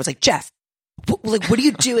together. And I was like, Jeff, what are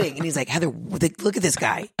you doing? And he's like, Heather, look at this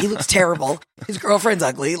guy. He looks terrible. His girlfriend's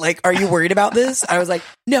ugly. Like, are you worried about this? I was like,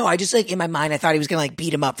 no, I just like in my mind, I thought he was going to like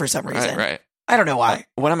beat him up for some reason. Right. I don't know why.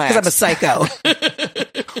 Because I'm a psycho.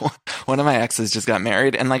 One of my exes just got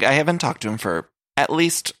married and like I haven't talked to him for at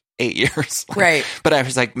least 8 years. Right. But I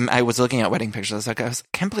was like, I was looking at wedding pictures. I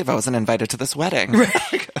can't believe I wasn't invited to this wedding.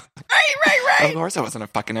 Right. Right. Of course I wasn't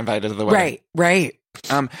fucking invited to the wedding. Right.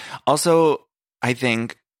 Also, I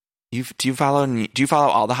think do you follow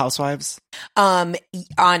all the housewives? On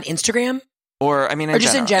Instagram? Or I mean in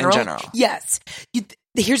general? Yes.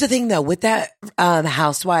 Here's the thing though, with that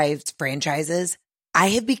Housewives franchises, I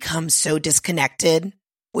have become so disconnected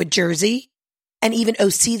with Jersey and even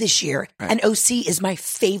OC this year. Right. And OC is my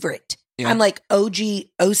favorite. Yeah. I'm like OG,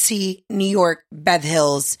 OC, New York, Bev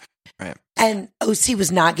Hills. Right. And OC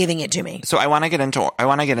was not giving it to me. So I want to get into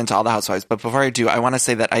all the housewives, but before I do, I want to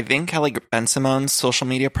say that I think Kelly Ben-Simone's social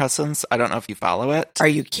media presence, I don't know if you follow it. Are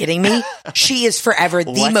you kidding me? She is forever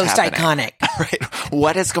the most iconic. Right.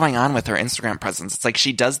 What is going on with her Instagram presence? It's like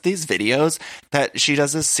she does these videos that she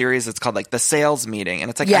does this series. It's called like the sales meeting. And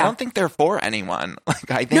it's like, I don't think they're for anyone. Like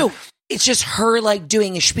I think no, it's just her like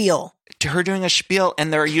doing a spiel. Her doing a spiel.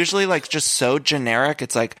 And they're usually like just so generic.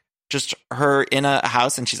 It's like, just her in a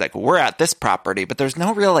house and she's like, we're at this property, but there's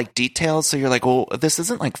no real like details. So you're like, well, this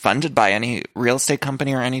isn't like funded by any real estate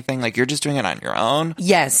company or anything. Like you're just doing it on your own.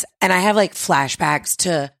 Yes. And I have like flashbacks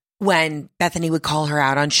to when Bethany would call her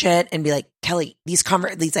out on shit and be like, Kelly, these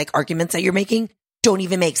like arguments that you're making, don't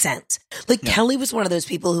even make sense. Like Kelly was one of those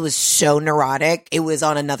people who was so neurotic. It was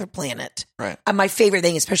on another planet. Right. My favorite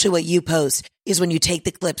thing, especially what you post, is when you take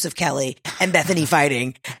the clips of Kelly and Bethany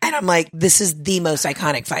fighting. And I'm like, this is the most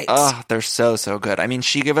iconic fights. Oh, they're so good. I mean,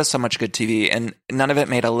 she gave us so much good TV and none of it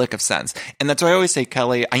made a lick of sense. And that's why I always say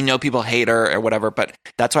Kelly, I know people hate her or whatever, but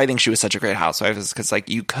that's why I think she was such a great housewife, is because like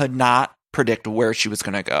you could not predict where she was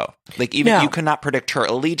going to go. Like even you could not predict her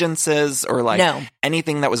allegiances or like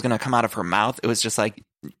anything that was going to come out of her mouth. It was just like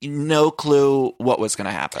no clue what was going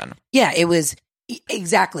to happen. Yeah, it was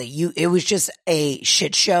exactly. It was just a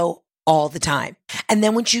shit show all the time. And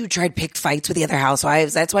then when you tried pick fights with the other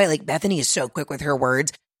housewives, that's why like Bethany is so quick with her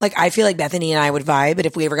words. Like I feel like Bethany and I would vibe, but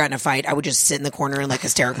if we ever got in a fight, I would just sit in the corner and like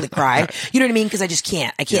hysterically cry. You know what I mean? Because I just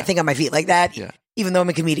can't. I can't think on my feet like that. Yeah. Even though I'm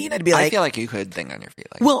a comedian, I'd be like, I feel like you could think on your feet.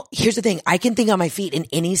 Like well, here's the thing. I can think on my feet in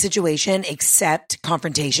any situation except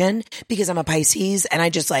confrontation because I'm a Pisces and I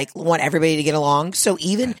just like want everybody to get along. So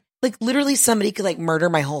even like literally somebody could like murder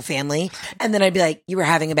my whole family and then I'd be like, you were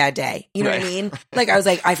having a bad day. You know what I mean? Like I was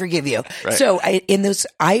like, I forgive you. Right. So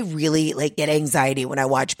I really like get anxiety when I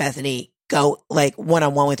watch Bethany go like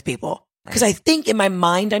one-on-one with people. Because I think in my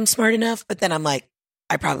mind I'm smart enough, but then I'm like,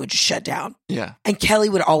 I probably would just shut down. Yeah. And Kelly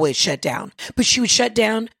would always shut down. But she would shut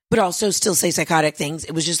down, but also still say psychotic things.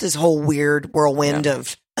 It was just this whole weird whirlwind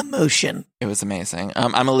of emotion. It was amazing.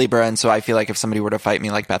 I'm a Libra, and so I feel like if somebody were to fight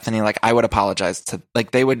me like Bethany, like I would apologize to,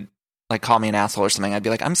 like they would like call me an asshole or something. I'd be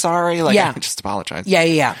like, I'm sorry. Like I would just apologize.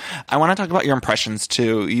 Yeah. I want to talk about your impressions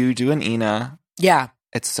too. You do an Ina. Yeah.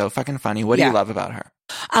 It's so fucking funny. What do you love about her?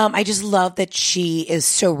 I just love that she is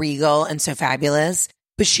so regal and so fabulous.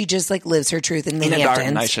 But she just like lives her truth in the Ina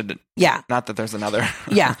Hamptons. Garten, not that there's another.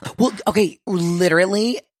 Yeah. Well, okay.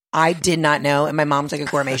 Literally, I did not know. And my mom's like a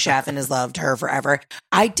gourmet chef and has loved her forever.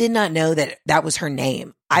 I did not know that was her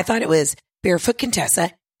name. I thought it was Barefoot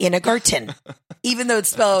Contessa Ina Garten. Even though it's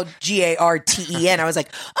spelled Garten. I was like,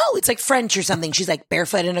 oh, it's like French or something. She's like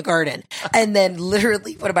barefoot in a garden. And then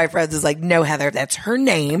literally one of my friends is like, no, Heather, that's her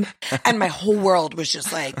name. And my whole world was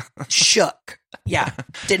just like shook. Yeah.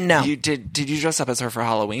 Didn't know. Did you dress up as her for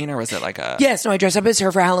Halloween or was it like a... Yes. No, I dressed up as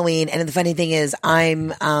her for Halloween. And the funny thing is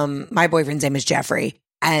my boyfriend's name is Jeffrey.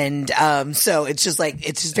 And so it's just like,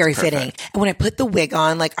 it's just very fitting. And when I put the wig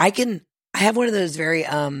on, like I have one of those very,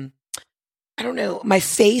 I don't know, my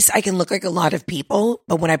face, I can look like a lot of people,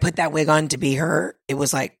 but when I put that wig on to be her, it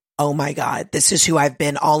was like, oh my God, this is who I've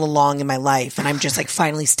been all along in my life. And I'm just like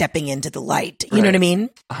finally stepping into the light. You know what I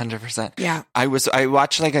mean? 100%. Yeah. I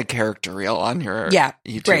watched like a character reel on your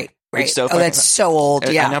YouTube. Great. So that's so old.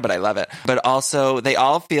 Yeah. I know, but I love it. But also they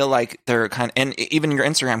all feel like they're and even your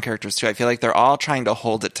Instagram characters too, I feel like they're all trying to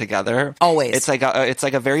hold it together. Always. It's like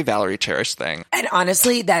a very Valerie Cherish thing. And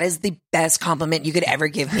honestly, that is the best compliment you could ever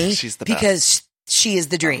give me. She's the because best. She is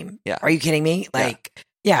the dream. Yeah. Are you kidding me? Like,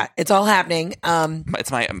 yeah, it's all happening.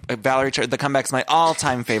 It's my Valerie Cherish. The Comeback's my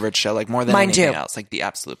all-time favorite show, like more than anything else, like the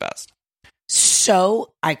absolute best.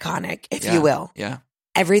 So iconic, if you will. Yeah.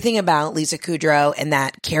 Everything about Lisa Kudrow and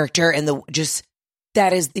that character and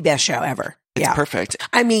that is the best show ever. It's perfect.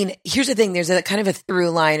 I mean, here's the thing. There's a kind of a through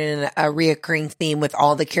line and a reoccurring theme with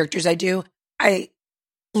all the characters I do. I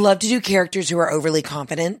love to do characters who are overly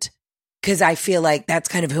confident because I feel like that's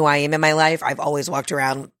kind of who I am in my life. I've always walked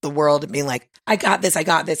around the world and being like, I got this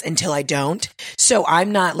until I don't. So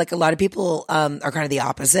I'm not like a lot of people are kind of the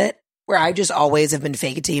opposite. Where I just always have been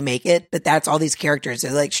fake it till you make it. But that's all these characters.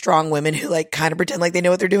 They're like strong women who like kind of pretend like they know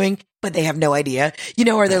what they're doing, but they have no idea,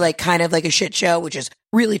 or they're like kind of like a shit show, which is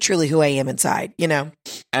really truly who I am inside,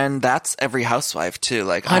 And that's every housewife too.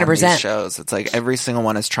 Like 100%. On these shows, it's like every single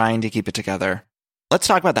one is trying to keep it together. Let's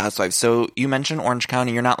talk about the housewives. So you mentioned Orange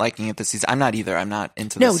County. You're not liking it this season. I'm not either. I'm not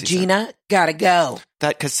into this season. Gina, gotta go.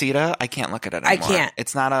 That casita, I can't look at it anymore. I can't.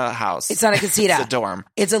 It's not a house. It's not a casita. It's a dorm.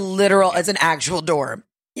 It's an actual dorm.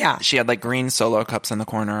 Yeah. She had like green Solo cups in the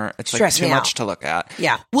corner. It's like too much to look at.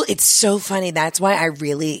 Yeah. Well, it's so funny. That's why I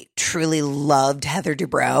really, truly loved Heather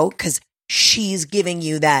Dubrow because she's giving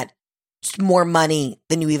you that more money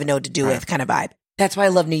than you even know what to do with kind of vibe. That's why I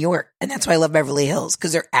love New York. And that's why I love Beverly Hills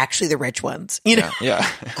because they're actually the rich ones. Yeah.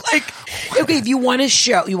 Like, okay, if you want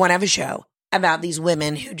to have a show about these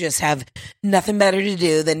women who just have nothing better to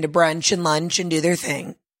do than to brunch and lunch and do their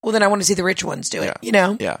thing. Well, then I want to see the rich ones do it,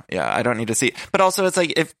 Yeah. I don't need to see. But also, it's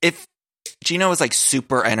like if Gina was like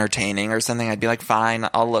super entertaining or something, I'd be like, fine,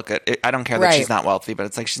 I'll look at it. I don't care that she's not wealthy, but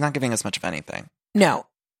it's like she's not giving us much of anything. No.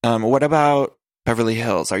 What about Beverly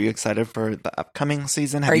Hills? Are you excited for the upcoming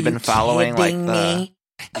season? Have you been following me?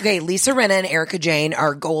 Okay, Lisa Rinna and Erica Jane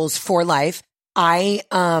are goals for life. I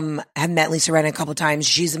have met Lisa Rinna a couple times.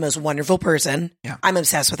 She's the most wonderful person. Yeah. I'm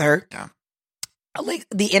obsessed with her. Yeah. like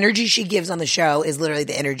the energy she gives on the show is literally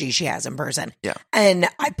the energy she has in person. Yeah. And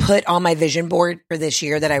I put on my vision board for this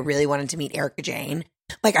year that I really wanted to meet Erika Jayne.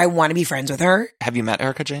 Like, I want to be friends with her. Have you met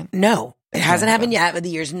Erika Jayne? No, it hasn't happened yet, but the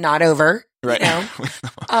year's not over. Right. You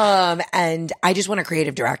know? And I just want a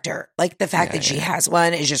creative director. Like, the fact that she has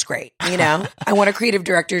one is just great. You know, I want a creative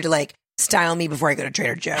director to like style me before I go to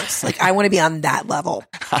Trader Joe's. Like, I want to be on that level.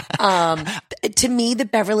 To me, the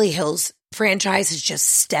Beverly Hills franchise has just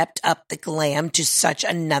stepped up the glam to such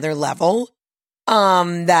another level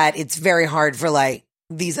that it's very hard for like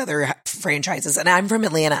these other franchises. And I'm from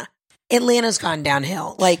Atlanta. Atlanta's gone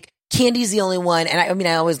downhill. Like, Candy's the only one, and I mean,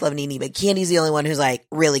 I always love Nene, but Candy's the only one who's like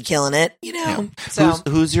really killing it, you know? Yeah. So,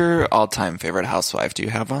 who's your all-time favorite housewife? Do you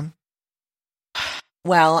have one?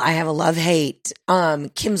 well, I have a love-hate,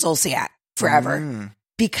 Kim Zolciak forever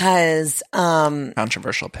because,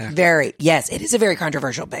 controversial pick. Yes, it is a very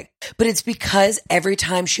controversial pick, but it's because every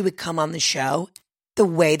time she would come on the show, the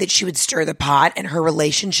way that she would stir the pot and her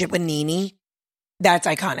relationship with Nene, that's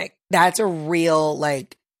iconic. That's a real,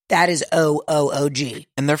 like, that is OOOG.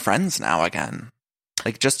 And they're friends now again.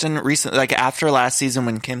 Like, just in recent, like after last season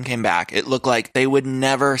when Kim came back, it looked like they would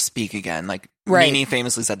never speak again. Like, Nene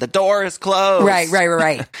famously said, the door is closed.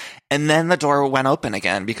 Right. And then the door went open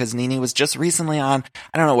again because Nene was just recently on,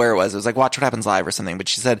 I don't know where it was. It was like Watch What Happens Live or something. But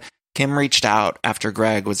she said Kim reached out after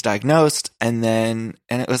Greg was diagnosed, and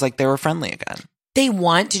it was like they were friendly again. They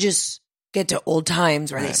want to just get to old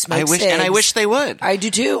times where they smoke cigs. And I wish they would. I do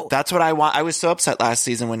too. That's what I want. I was so upset last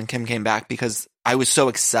season when Kim came back because I was so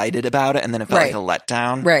excited about it, and then it felt like a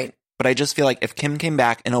letdown. Right. But I just feel like if Kim came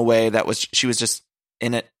back in a way that was, she was just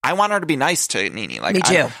in it. I want her to be nice to Nene. Like, me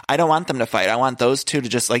too. I don't want them to fight. I want those two to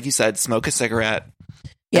just, like you said, smoke a cigarette.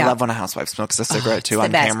 I love when a housewife smokes a cigarette too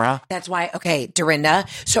on camera. That's why. Okay, Dorinda.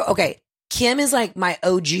 So, Kim is like my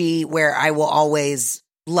OG where I will always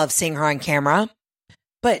love seeing her on camera.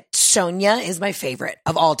 But Sonia is my favorite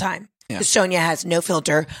of all time. Yeah. Sonia has no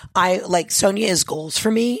filter. Sonia is goals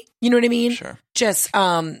for me. You know what I mean? Sure. Just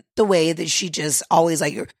the way that she just always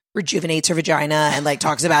like rejuvenates her vagina and like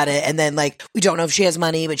talks about it. And then like, we don't know if she has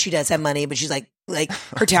money, but she does have money, but she's like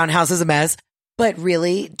her townhouse is a mess. But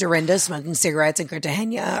really, Dorinda smoking cigarettes in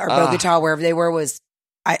Cartagena or Bogota, wherever they were, was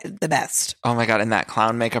the best. Oh my God. And that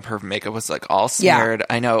clown makeup, her makeup was like all smeared.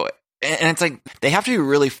 Yeah. I know. And it's like, they have to be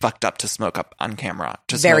really fucked up to smoke up on camera.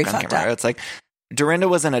 Very fucked up. It's like, Dorinda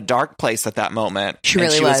was in a dark place at that moment. She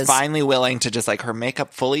was finally willing to just like her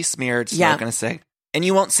makeup fully smeared, smoking a cig. And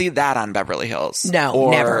you won't see that on Beverly Hills. No,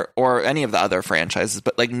 never. Or any of the other franchises.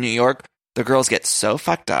 But like New York, the girls get so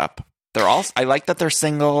fucked up. I like that they're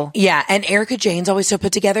single. Yeah. And Erika Jayne's always so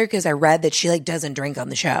put together because I read that she like doesn't drink on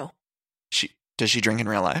the show. Does she drink in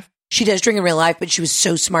real life? She does drink in real life, but she was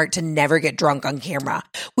so smart to never get drunk on camera.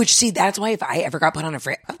 Which, see, that's why if I ever got put on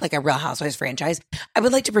a Real Housewives franchise, I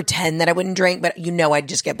would like to pretend that I wouldn't drink, but I'd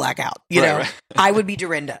just get blackout. You know, I would be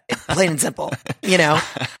Dorinda, plain and simple. You know,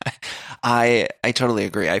 I totally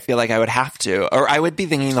agree. I feel like I would have to, or I would be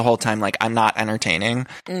thinking the whole time like I'm not entertaining,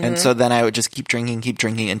 and so then I would just keep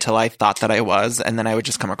drinking until I thought that I was, and then I would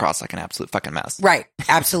just come across like an absolute fucking mess. Right?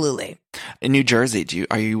 Absolutely. In New Jersey,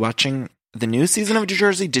 are you watching the new season of New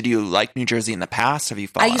Jersey? Did you like New Jersey in the past? Have you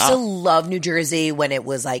followed I used to love New Jersey when it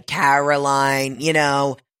was like Caroline,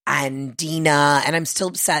 and Dina, and I'm still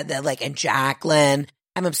upset that and Jacqueline.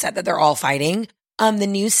 I'm upset that they're all fighting. The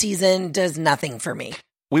new season does nothing for me.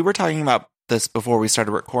 We were talking about this before we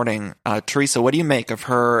started recording. Teresa, what do you make of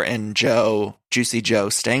her and Joe, Juicy Joe,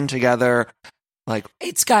 staying together?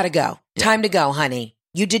 It's got to go. Yeah. Time to go, honey.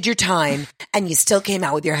 You did your time, and you still came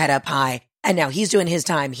out with your head up high. And now he's doing his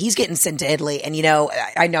time. He's getting sent to Italy. And,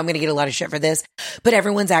 I know I'm going to get a lot of shit for this, but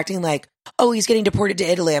everyone's acting like, oh, he's getting deported to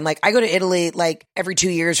Italy. I'm like, I go to Italy every 2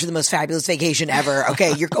 years for the most fabulous vacation ever.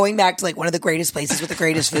 Okay, you're going back to one of the greatest places with the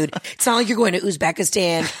greatest food. It's not like you're going to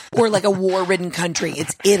Uzbekistan or a war-ridden country.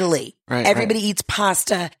 It's Italy. Right, Everybody eats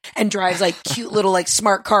pasta and drives cute little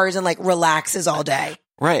smart cars and relaxes all day.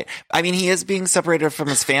 Right. I mean, he is being separated from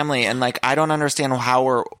his family, and I don't understand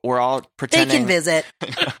how we're all pretending. They can visit.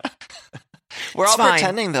 We're all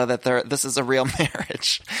pretending, though, that this is a real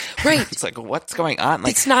marriage. Right. It's what's going on?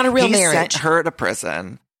 It's not a real marriage. He sent her to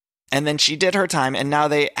prison, and then she did her time, and now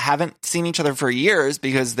they haven't seen each other for years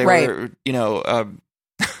because they were,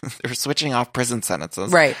 they're switching off prison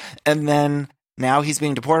sentences. Right. And then now he's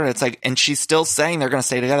being deported. It's and she's still saying they're going to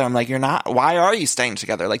stay together. I'm like, you're not. Why are you staying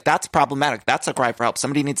together? That's problematic. That's a cry for help.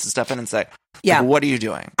 Somebody needs to step in and say, yeah, what are you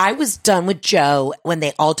doing? I was done with Joe when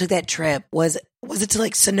they all took that trip. Was it to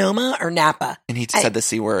Sonoma or Napa? And he said the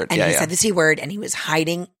C word. And he said the C word, and he was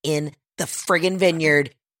hiding in the friggin'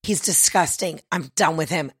 vineyard. He's disgusting. I'm done with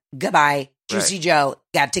him. Goodbye, Juicy Joe,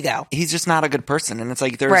 got to go. He's just not a good person. And it's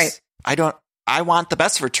like, I want the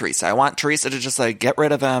best for Teresa. I want Teresa to just like get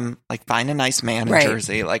rid of him, like find a nice man in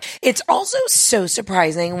Jersey. Like, it's also so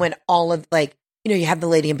surprising when all of like, you have the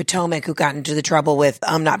lady in Potomac who got into the trouble with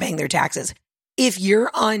not paying their taxes. If you're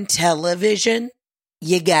on television,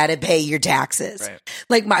 you got to pay your taxes. Right.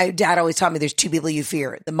 Like my dad always taught me there's two people you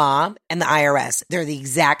fear, the mob and the IRS. They're the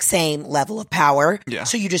exact same level of power. Yeah.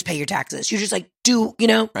 So you just pay your taxes. You just like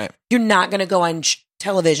right. You're not going to go on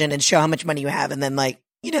television and show how much money you have and then like,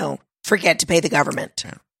 forget to pay the government.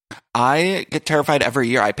 I get terrified every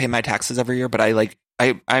year. I pay my taxes every year, but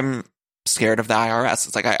I'm scared of the IRS.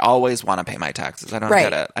 It's like I always want to pay my taxes. I don't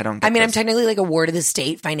get it. I'm technically like a ward of the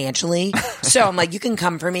state financially. So I'm like, you can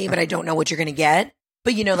come for me, but I don't know what you're going to get.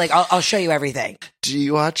 But like I'll show you everything. Do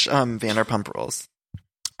you watch Vanderpump Rules?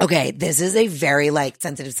 Okay, this is a very like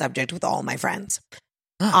sensitive subject with all my friends.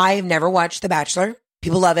 I've never watched The Bachelor.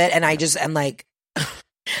 People love it, and I just am like,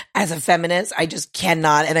 as a feminist, I just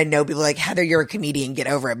cannot. And I know people are like, Heather, you're a comedian, get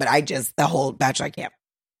over it. But the whole Bachelor, I can't.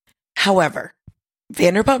 However,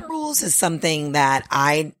 Vanderpump Rules is something that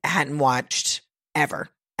I hadn't watched ever,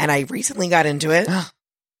 and I recently got into it.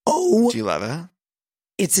 Do you love it?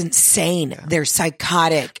 It's insane. Yeah. They're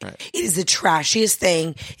psychotic. Right. It is the trashiest thing.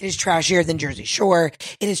 It is trashier than Jersey Shore.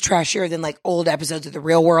 It is trashier than like old episodes of The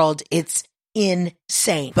Real World. It's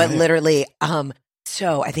insane. But literally,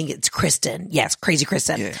 so I think it's Kristen. Yes, Crazy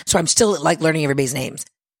Kristen. Yeah. So I'm still like learning everybody's names.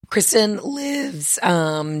 Kristen lives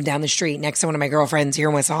down the street next to one of my girlfriends here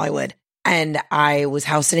in West Hollywood. And I was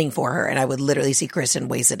house sitting for her, and I would literally see Kristen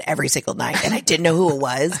wasted every single night, and I didn't know who it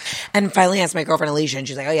was. And finally asked my girlfriend Alicia, and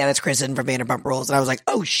she's like, "Oh yeah, that's Kristen from Vanderpump Rules." And I was like,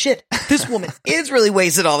 "Oh shit, this woman is really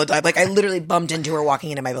wasted all the time." Like I literally bumped into her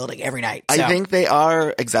walking into my building every night. So. I think they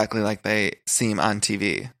are exactly like they seem on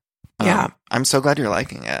TV. Yeah. I'm so glad you're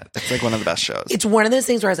liking it. It's like one of the best shows. It's one of those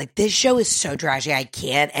things where I was like, this show is so trashy, I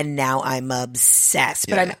can't. And now I'm obsessed.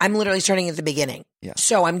 But I'm literally starting at the beginning. Yeah.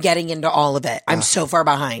 So I'm getting into all of it. I'm so far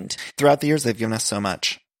behind. Throughout the years, they've given us so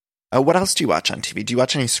much. What else do you watch on TV? Do you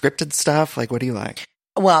watch any scripted stuff? Like, what do you like?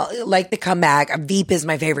 Well, like The Comeback. Veep is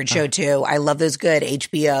my favorite show, too. I love those good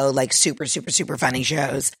HBO, like super, super, super funny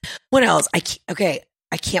shows. What else? I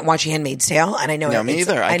can't watch Handmaid's Tale. And I know me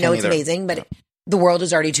either. I know it's amazing, but... The world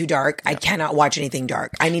is already too dark. Yeah. I cannot watch anything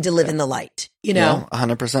dark. I need to live in the light, Yeah,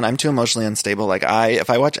 100%. I'm too emotionally unstable. Like if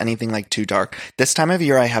I watch anything like too dark, this time of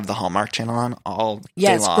year I have the Hallmark Channel on all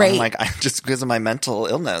day long. Great. Like I just because of my mental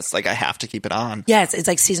illness, like I have to keep it on. Yes, it's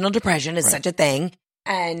like seasonal depression is such a thing.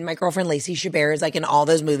 And my girlfriend Lacey Chabert is like in all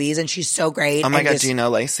those movies, and she's so great. Oh my God, do you know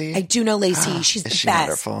Lacey? I do know Lacey. She's the best.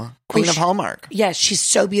 Wonderful? Queen of Hallmark. Yes, she's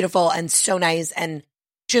so beautiful and so nice and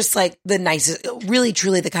just like the nicest, really,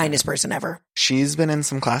 truly the kindest person ever. She's been in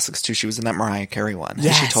some classics too. She was in that Mariah Carey one.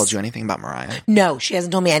 Yes. Has she told you anything about Mariah? No, she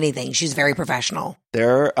hasn't told me anything. She's very professional.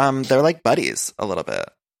 They're like buddies a little bit.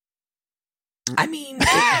 I mean,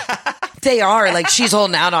 they are. Like she's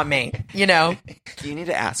holding out on me, You need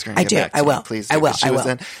to ask her. And I do. I will. Please. I will. She was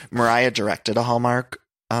in Mariah directed a Hallmark.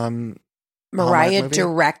 Mariah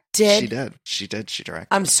directed. She did. She directed.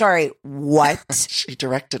 I'm sorry. What? She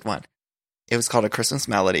directed one. It was called A Christmas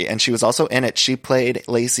Melody, and she was also in it. She played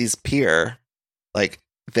Lacey's peer. Like,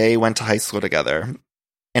 they went to high school together.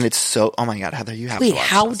 And it's so... Oh, my God, Heather, you have to watch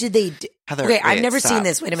how this. did they... Heather, okay, I've never seen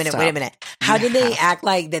this. Wait a minute. How did they act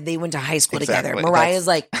like that they went to high school together? Mariah's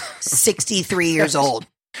like 63 years old.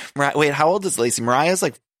 Wait, how old is Lacey? Mariah's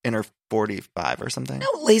like in her 45 or something.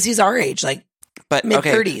 No, Lacey's our age, like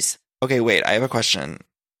mid-30s. Okay, wait, I have a question.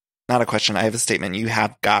 Not a question. I have a statement. You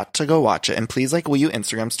have got to go watch it. And please, like, will you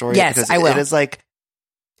Instagram story? Yes, because I will.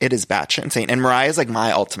 It is batshit insane. And Mariah is like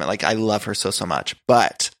my ultimate. Like, I love her so much.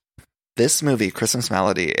 But this movie, Christmas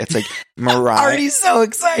Melody, it's like Mariah. I'm already so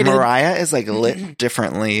excited. Mariah is like lit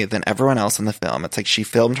differently than everyone else in the film. It's like she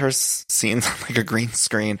filmed her scenes on like a green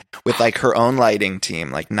screen with like her own lighting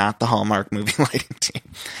team, like not the Hallmark movie lighting team.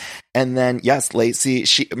 And then, yes,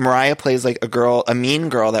 Mariah plays like a mean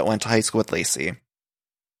girl that went to high school with Lacey.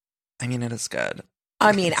 I mean, it is good.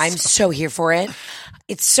 I mean, I'm so here for it.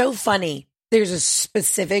 It's so funny. There's a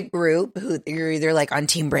specific group who you're either like on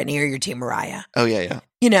Team Britney or you're Team Mariah. Oh, yeah.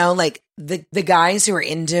 Like the guys who are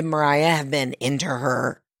into Mariah have been into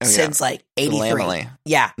her since like 83.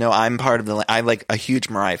 Yeah. No, I'm part of I'm like a huge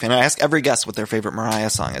Mariah fan. I ask every guest what their favorite Mariah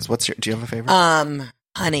song is. Do you have a favorite?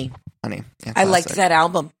 Honey. Yeah, I liked that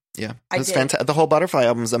album. Yeah. It was fantastic. The whole Butterfly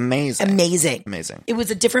album is amazing. Amazing. It was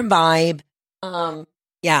a different vibe.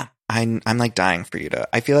 Yeah. I'm like dying for you to.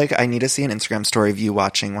 I feel like I need to see an Instagram story of you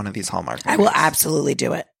watching one of these Hallmark movies. I will absolutely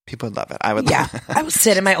do it. People would love it. I would love it. I will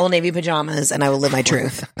sit in my Old Navy pajamas and I will live my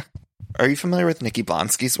truth. Are you familiar with Nikki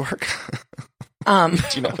Blonsky's work? Do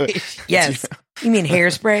you know? Yes. You mean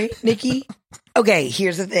Hairspray, Nikki? Okay,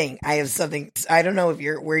 here's the thing. I have something. I don't know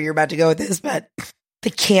if where you're about to go with this, but the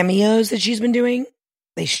cameos that she's been doing,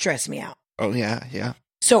 they stress me out. Oh, yeah.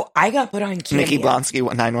 So I got put on Cameo. Nikki Blonsky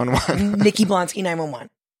 911. Nikki Blonsky 911.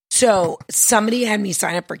 So somebody had me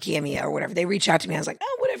sign up for Cameo or whatever. They reached out to me. I was like,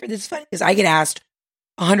 oh, whatever. This is funny because I get asked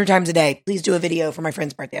 100 times a day, please do a video for my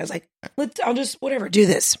friend's birthday. I was like, I'll just whatever, do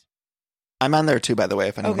this. I'm on there too, by the way,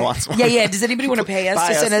 if anyone wants one. Yeah. Does anybody want to pay us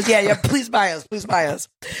to send us? Yeah. Please buy us.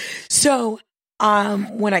 So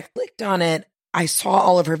when I clicked on it, I saw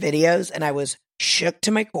all of her videos and I was shook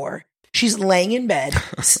to my core. She's laying in bed,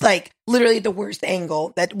 like literally the worst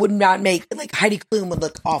angle that would not make, like Heidi Klum would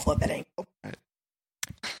look awful at that angle. Right.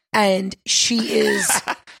 And she is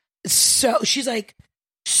she's like,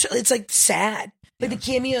 it's like sad. Like the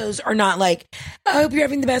cameos are not like, I hope you're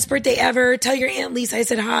having the best birthday ever. Tell your Aunt Lisa I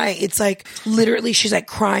said hi. It's like literally she's like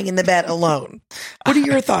crying in the bed alone. What are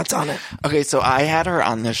your thoughts on it? Okay, so I had her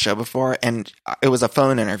on this show before and it was a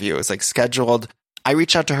phone interview. It was like scheduled. I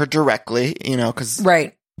reached out to her directly, because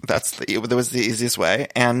right. That was the easiest way.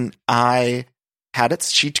 And I had it.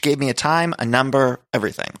 She gave me a time, a number,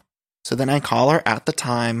 everything. So then I call her at the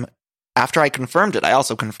time. After I confirmed it, I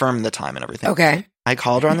also confirmed the time and everything. Okay. I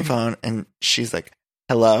called her on the phone and she's like,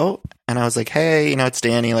 hello. And I was like, hey, it's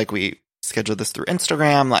Danny. Like we scheduled this through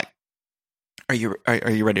Instagram. Like, are you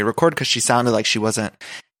ready to record? Cause she sounded like she wasn't,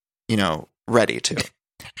 ready to.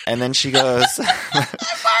 And then she goes, I'm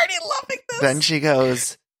already loving this. Then she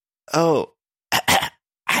goes, oh,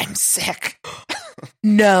 I'm sick.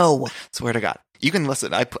 No. Swear to God. You can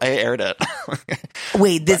listen. I aired it.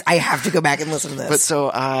 Wait, I have to go back and listen to this. But so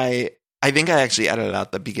I think I actually edited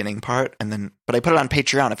out the beginning part but I put it on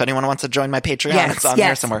Patreon. If anyone wants to join my Patreon, it's on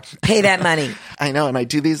there somewhere. Pay that money. I know. And I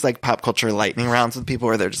do these like pop culture lightning rounds with people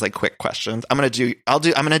where they're just like quick questions. I'm going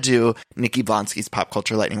to do Nikki Blonsky's pop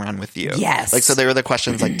culture lightning round with you. Yes. Like, so they were the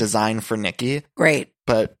questions like designed for Nikki. Great.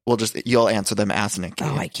 But you'll answer them as Nikki.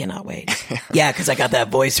 Oh, I cannot wait. Yeah, because I got that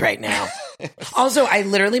voice right now. Also,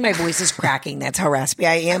 my voice is cracking. That's how raspy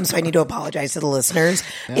I am. So I need to apologize to the listeners.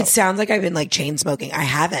 No. It sounds like I've been like chain smoking. I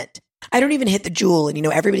haven't. I don't even hit the Jewel. And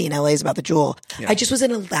everybody in LA is about the Jewel. Yeah. I just was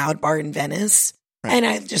in a loud bar in Venice. Right.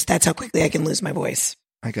 And that's how quickly I can lose my voice.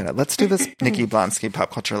 I get it. Let's do this Nikki Blonsky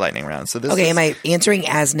pop culture lightning round. So this am I answering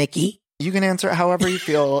as Nikki? You can answer however you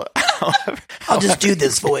feel. I'll just do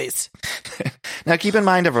this voice. Now, keep in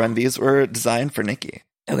mind, everyone, these were designed for Nikki.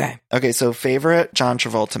 Okay, so favorite John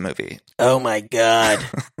Travolta movie? Oh, my God.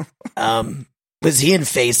 Was he in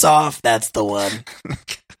Face Off? That's the one.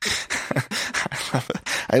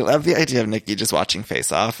 I love the idea of Nikki just watching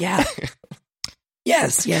Face Off. Yeah.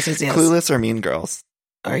 Yes. Clueless or Mean Girls?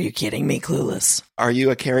 Are you kidding me? Clueless. Are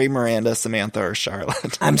you a Carrie, Miranda, Samantha, or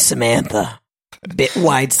Charlotte? I'm Samantha. Bit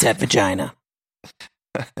wide set vagina.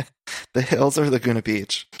 The Hills or Laguna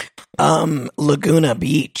Beach? Laguna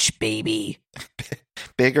Beach, baby.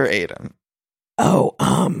 Big or Aiden? Oh,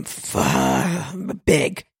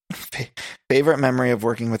 big. Favorite memory of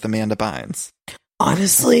working with Amanda Bynes?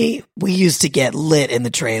 Honestly, we used to get lit in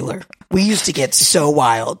the trailer. We used to get so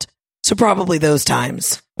wild. So probably those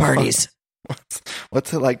times. Parties.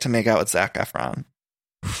 What's it like to make out with Zac Efron?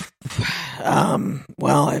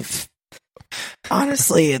 Well,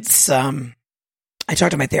 honestly, it's, I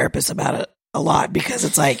talked to my therapist about it a lot because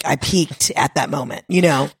it's like I peaked at that moment,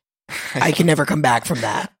 I can never come back from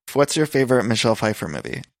that. What's your favorite Michelle Pfeiffer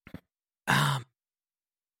movie?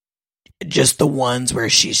 Just the ones where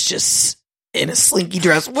she's just in a slinky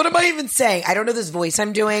dress. What am I even saying? I don't know this voice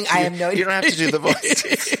I'm doing. I have no idea. You don't have to do the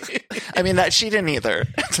voice. I mean, that she didn't either,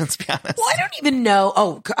 let's be honest. Well, I don't even know.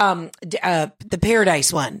 Oh, the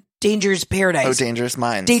Paradise one. Dangerous Paradise. Oh, Dangerous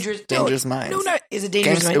Minds. Dangerous Minds. No, not. Is it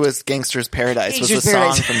Dangerous Minds? It was Gangster's Paradise. It was the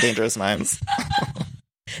song from Dangerous Minds.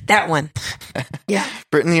 That one. Yeah.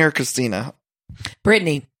 Brittany or Christina?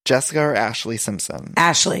 Brittany. Jessica or Ashley Simpson?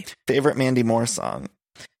 Ashley. Favorite Mandy Moore song?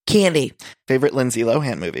 Candy. Favorite Lindsay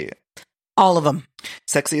Lohan movie? All of them.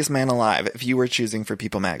 Sexiest man alive if you were choosing for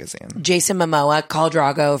People magazine? Jason Momoa, Khal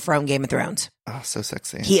Drogo from Game of Thrones. Oh, so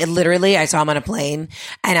sexy. He literally, I saw him on a plane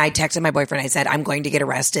and I texted my boyfriend. I said, I'm going to get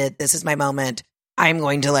arrested. This is my moment. I'm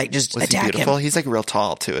going to just was attack he beautiful? him. He's like real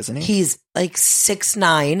tall too, isn't he? He's like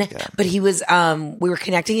 6'9", but he was, we were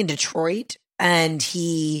connecting in Detroit and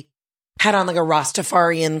he had on like a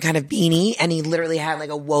Rastafarian kind of beanie and he literally had like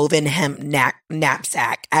a woven hemp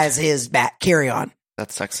knapsack as his carry-on.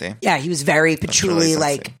 That's sexy. Yeah, he was very patchouli,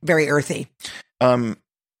 really very earthy.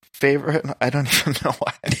 Favorite? I don't even know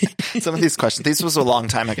why. Some of these questions. This was a long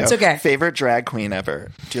time ago. It's okay. Favorite drag queen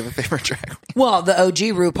ever? Do you have a favorite drag queen? Well, the OG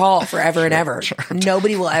RuPaul forever and ever.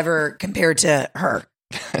 Nobody will ever compare to her.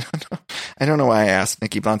 I don't know. I don't know why I asked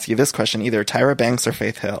Nikki Blonsky this question either. Tyra Banks or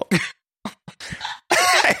Faith Hill?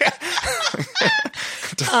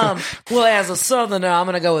 Well, as a Southerner, I'm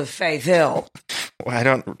going to go with Faith Hill. Well,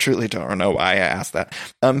 I truly don't know why I asked that.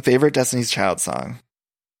 Favorite Destiny's Child song?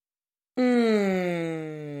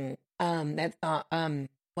 That's not, well,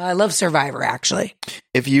 I love Survivor, actually.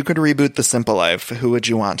 If you could reboot The Simple Life, who would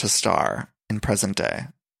you want to star in present day?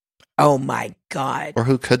 Oh my God. Or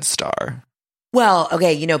who could star? Well,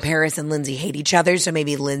 okay, you know, Paris and Lindsay hate each other, so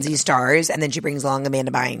maybe Lindsay stars, and then she brings along Amanda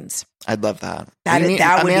Bynes. I'd love that. That would be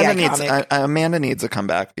iconic. Amanda needs a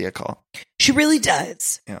comeback vehicle. She really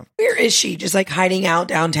does. Yeah. Where is she? Just like hiding out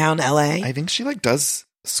downtown LA? I think she like does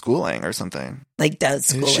schooling or something. Like does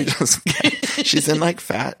schooling. She does. She's in like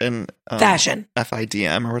fashion.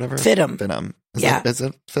 FIDM or whatever. FIDM. Is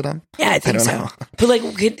it FIDM? Yeah, I think don't so. know. But like,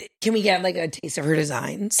 can we get like a taste of her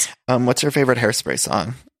designs? What's your favorite Hairspray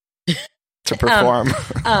song to perform?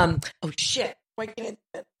 Oh shit! Why can't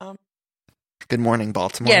I? Good Morning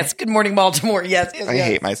Baltimore. Yes, Good Morning Baltimore. Yes, I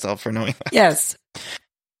hate myself for knowing that. Yes.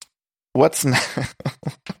 What's next?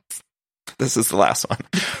 This is the last one.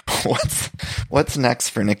 What's next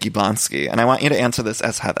for Nikki Blonsky? And I want you to answer this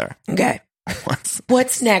as Heather. Okay.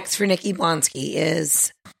 What's next for Nikki Blonsky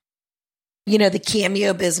is, you know, the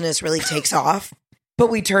cameo business really takes off, but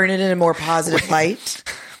we turn it in a more positive light.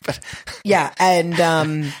 Yeah, and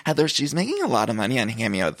Heather, she's making a lot of money on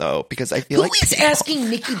Cameo though, because I feel who is asking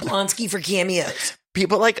Nikki Blonsky for cameos?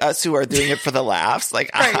 People like us who are doing it for the laughs, like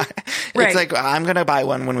it's like I'm gonna buy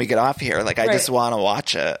one when we get off here. Like I just want to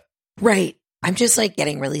watch it. Right. I'm just like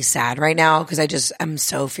getting really sad right now because I'm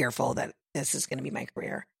so fearful that this is going to be my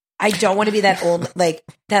career. I don't want to be that old, like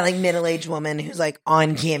that like middle-aged woman who's like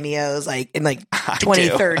on cameos, like in like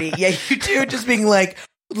 2030. Yeah, you do. Just being like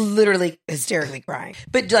literally hysterically crying.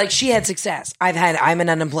 But like she had success. I'm an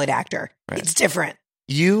unemployed actor. Right. It's different.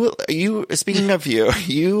 You speaking of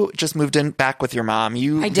you just moved in back with your mom.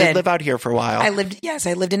 I did live out here for a while. I lived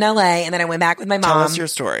in LA and then I went back with my mom. Tell us your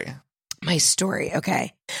story. My story.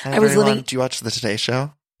 Okay. I was living. Do you watch the Today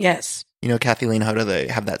Show? Yes. You know, Kathleen Hoda, they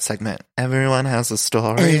have that segment. Everyone has a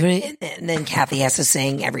story. And then Kathy has to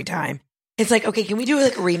sing every time. It's like, okay, can we do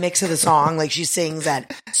like a remix of the song? Like she sings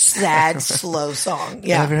that sad, slow song.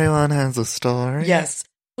 Yeah. Everyone has a story. Yes.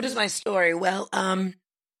 What is my story? Well,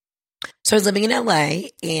 so I was living in LA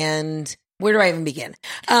and where do I even begin?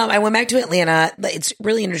 I went back to Atlanta. It's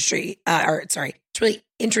really it's really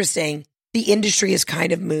interesting. The industry has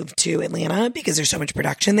kind of moved to Atlanta because there's so much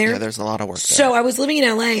production there. Yeah, there's a lot of work there. So I was living in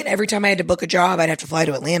LA and every time I had to book a job, I'd have to fly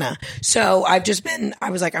to Atlanta. So I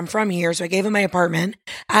was like, I'm from here. So I gave him my apartment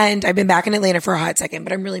and I've been back in Atlanta for a hot second,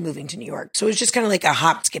 but I'm really moving to New York. So it was just kind of like a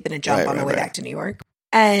hop, skip, and a jump on the way back to New York.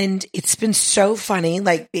 And it's been so funny,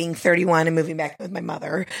 like being 31 and moving back with my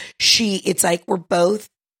mother. It's like we're both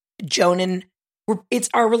Joan and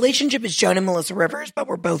our relationship is Joan and Melissa Rivers, but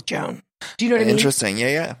we're both Joan. Do you know what I mean? Interesting.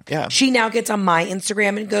 Yeah. She now gets on my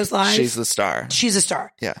Instagram and goes live. She's the star. She's a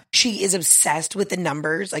star. Yeah. She is obsessed with the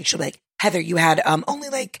numbers. Like she'll be like, Heather, you had only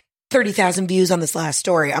like 30,000 views on this last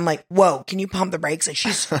story. I'm like, whoa, can you pump the brakes? Like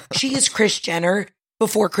she is Kris Jenner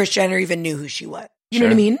before Kris Jenner even knew who she was. You know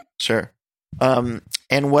what I mean? Sure.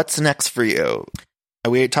 And what's next for you?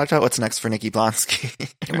 We talked about what's next for Nikki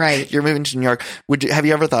Blonsky. Right. You're moving to New York. Have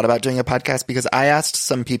you ever thought about doing a podcast? Because I asked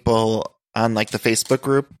some people on like the Facebook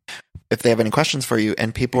group if they have any questions for you,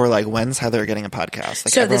 and people were like, when's Heather getting a podcast?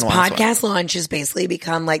 Like, so this podcast launch has basically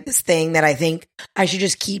become like this thing that I think I should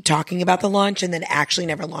just keep talking about the launch and then actually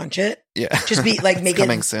never launch it. Yeah. Just be like, make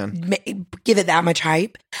coming it soon. Give it that much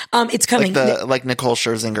hype. It's coming. Like Nicole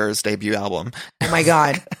Scherzinger's debut album. Oh my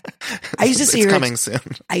God. I used to see her. It's coming soon.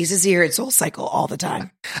 I used to see her at Soul Cycle all the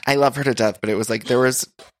time. I love her to death, but it was like, there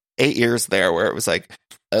was 8 years there where it was like,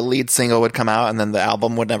 a lead single would come out and then the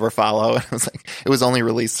album would never follow. It was like, it was only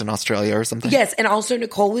released in Australia or something. Yes. And also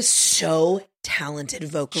Nicole was so talented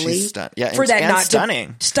vocally. She's stunning for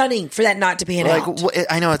that not to pan out.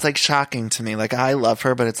 I know it's like shocking to me. Like I love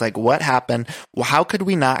her, but it's like, what happened? How could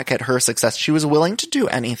we not get her success? She was willing to do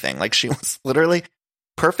anything. Like she was literally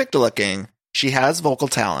perfect looking. She has vocal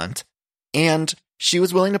talent and she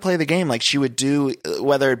was willing to play the game. Like she would do,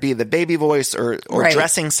 whether it be the baby voice or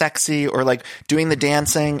dressing sexy or like doing the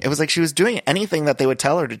dancing. It was like she was doing anything that they would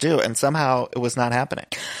tell her to do. And somehow it was not happening.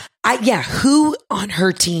 Who on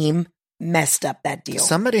her team messed up that deal?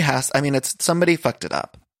 Somebody fucked it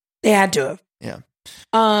up. They had to have.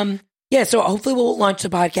 Yeah. So hopefully we'll launch the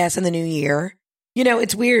podcast in the new year. You know,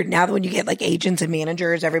 it's weird now that when you get like agents and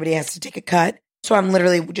managers, everybody has to take a cut. So I'm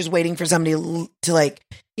literally just waiting for somebody to like,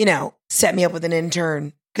 you know, set me up with an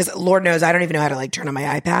intern because Lord knows I don't even know how to like turn on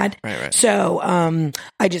my iPad. Right. So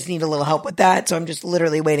I just need a little help with that. So I'm just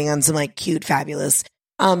literally waiting on some like cute, fabulous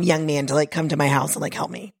young man to like come to my house and like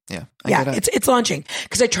help me. Yeah. It's launching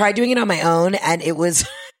because I tried doing it on my own and it was.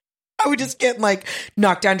 I would just get like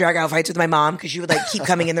knockdown drag out fights with my mom because she would like keep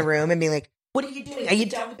coming in the room and be like, "What are you doing? Are you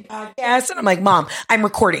done with the podcast?" And I'm like, "Mom, I'm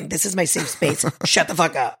recording. This is my safe space. Shut the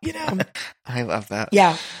fuck up." You know? I love that.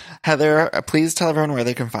 Yeah. Heather, please tell everyone where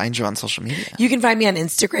they can find you on social media. You can find me on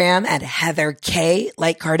Instagram at Heather K,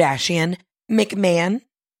 like Kardashian McMahon.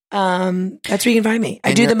 That's where you can find me.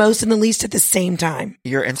 I do the most and the least at the same time.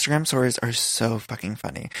 Your Instagram stories are so fucking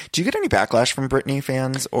funny. Do you get any backlash from Britney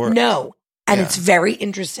fans or no? And it's very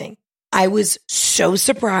interesting. I was so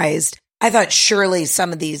surprised. I thought surely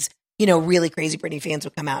some of these, you know, really crazy Britney fans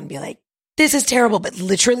would come out and be like, "This is terrible," but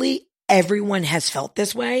literally everyone has felt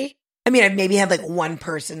this way. I mean, I've maybe had like one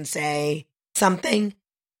person say something.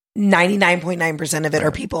 99.9% of it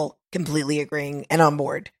are people completely agreeing and on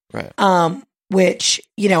board. Right. Which,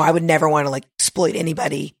 you know, I would never want to like exploit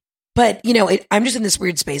anybody. But, you know, I'm just in this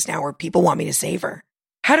weird space now where people want me to save her.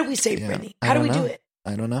 How do we save Britney? How do we do it?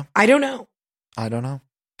 I don't know. I don't know.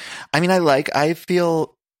 I mean, I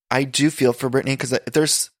do feel for Britney because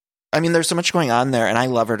there's so much going on there and I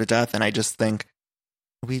love her to death. And I just think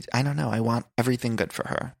I don't know. I want everything good for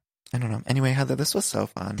her. I don't know. Anyway, Heather, this was so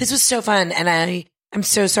fun. And I'm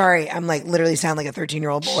so sorry. I'm like literally sound like a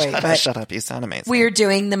 13-year-old boy. Shut up. You sound amazing. We're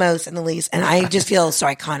doing the most and the least. And I just feel so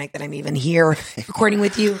iconic that I'm even here recording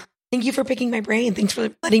with you. Thank you for picking my brain. Thanks for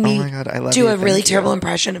letting me do a really terrible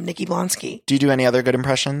impression of Nikki Blonsky. Do you do any other good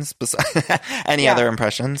impressions? Other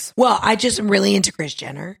impressions? Well, I just am really into Kris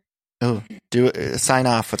Jenner. Oh, sign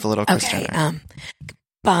off with a little Kris Jenner.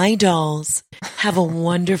 Bye, dolls. Have a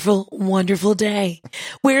wonderful, wonderful day.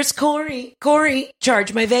 Where's Corey? Corey,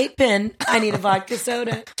 charge my vape pen. I need a vodka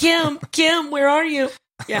soda. Kim, where are you?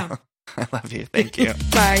 Yeah. I love you. Thank you.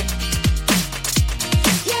 Bye.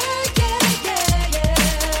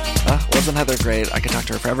 Wasn't Heather great? I could talk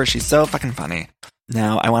to her forever. She's so fucking funny.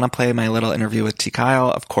 Now, I want to play my little interview with T.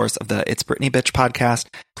 Kyle, of course, of the It's Britney Bitch podcast.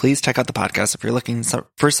 Please check out the podcast if you're looking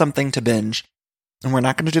for something to binge. And we're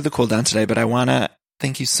not going to do the cool down today, but I want to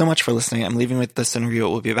thank you so much for listening. I'm leaving with this interview.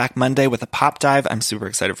 We'll be back Monday with a pop dive. I'm super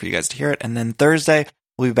excited for you guys to hear it. And then Thursday,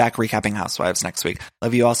 we'll be back recapping Housewives next week.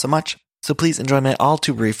 Love you all so much. So please enjoy my all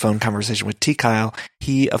too brief phone conversation with T. Kyle.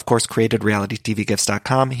 He, of course, created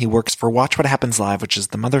realitytvgifts.com. He works for Watch What Happens Live, which is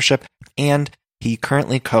the mothership, and he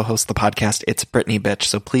currently co-hosts the podcast It's Britney Bitch.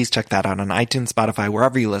 So please check that out on iTunes, Spotify,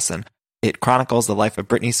 wherever you listen. It chronicles the life of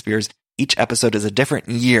Britney Spears. Each episode is a different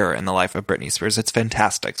year in the life of Britney Spears. It's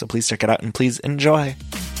fantastic. So please check it out and please enjoy.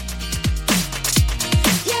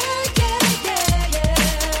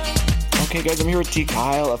 Okay, guys, I'm here with T.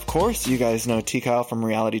 Kyle. Of course, you guys know T. Kyle from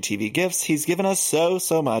Reality TV Gifts. He's given us so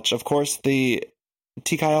much. Of course, T.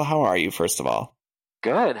 Kyle, how are you, first of all?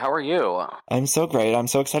 Good. How are you? I'm so great. I'm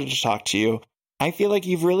so excited to talk to you. I feel like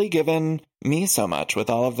you've really given me so much with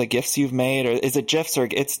all of the gifts you've made. Or is it GIFs or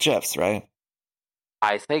it's GIFs, right?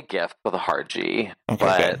 I say gift with a hard G, okay,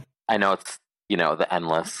 but good. I know it's, the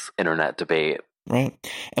endless internet debate. Right.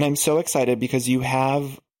 And I'm so excited because you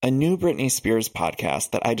have a new Britney Spears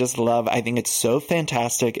podcast that I just love. I think it's so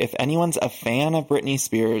fantastic. If anyone's a fan of Britney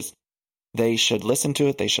Spears, they should listen to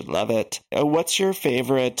it. They should love it. What's your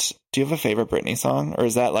favorite? Do you have a favorite Britney song? Or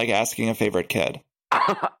is that like asking a favorite kid?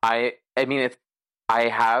 I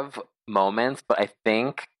have moments, but I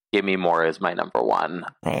think Give Me More is my number one.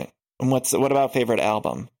 Right. And what about favorite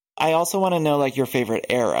album? I also want to know like your favorite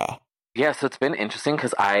era. Yeah, so it's been interesting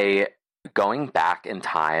because going back in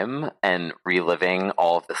time and reliving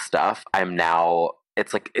all of this stuff,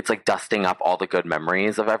 it's like dusting up all the good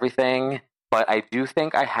memories of everything. But I do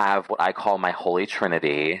think I have what I call my holy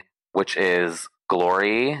trinity, which is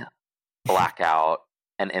Glory, Blackout,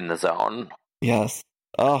 and In the Zone. Yes.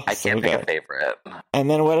 Oh, I can't pick a favorite. And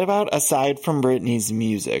then what about aside from Britney's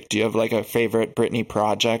music? Do you have like a favorite Britney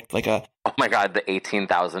project? Oh my God, the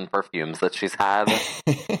 18,000 perfumes that she's had.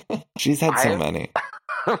 She's had so many.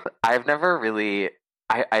 I've never really,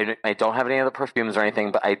 I don't have any of the perfumes or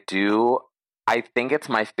anything, but I think it's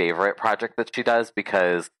my favorite project that she does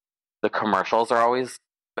because the commercials are always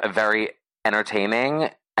very entertaining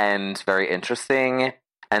and very interesting.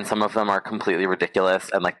 And some of them are completely ridiculous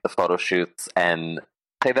and like the photo shoots, and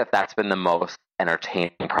I say that's been the most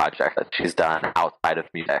entertaining project that she's done outside of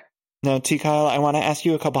music. Now, T. Kyle, I want to ask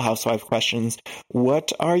you a couple housewife questions.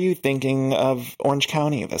 What are you thinking of Orange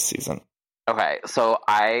County this season? Okay, so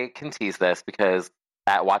I can tease this because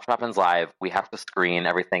at Watch What Happens Live, we have to screen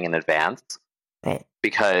everything in advance. Right.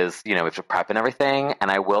 Because, we have to prep and everything.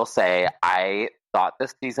 And I will say, I thought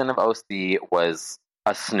this season of OC was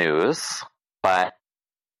a snooze, but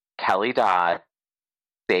Kelly Dodd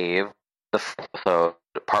saved the episode,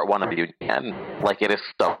 part 1 of Union. Like, it is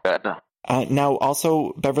so good. Now,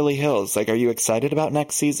 also, Beverly Hills. Like, are you excited about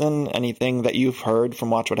next season? Anything that you've heard from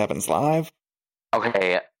Watch What Happens Live?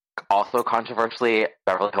 Okay, also controversially,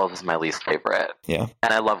 Beverly Hills is my least favorite. Yeah.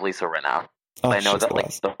 And I love Lisa Rinna. Oh, I know that, like,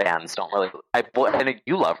 the fans don't really... and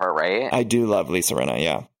you love her, right? I do love Lisa Rinna,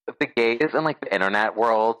 yeah. The gays and, like, the internet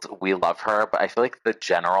world, we love her, but I feel like the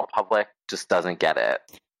general public just doesn't get it.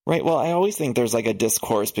 Right, well, I always think there's, like, a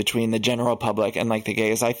discourse between the general public and, like, the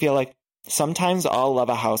gays. I feel like sometimes I'll love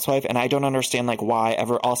a housewife, and I don't understand, like, why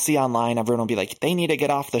I'll see online, everyone will be like, they need to get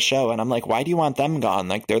off the show, and I'm like, why do you want them gone?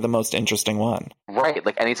 Like, they're the most interesting one. Right,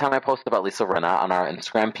 like, anytime I post about Lisa Rinna on our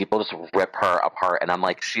Instagram, people just rip her apart, and I'm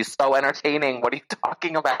like, she's so entertaining, what are you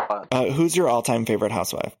talking about? Who's your all-time favorite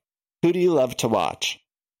housewife? Who do you love to watch?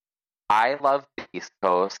 I love the East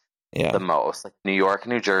Coast the most, like New York,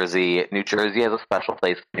 New Jersey. New Jersey has a special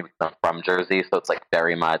place for me because I'm from Jersey, so it's, like,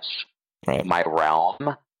 very much my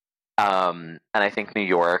realm. And I think New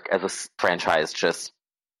York as a franchise just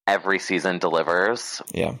every season delivers,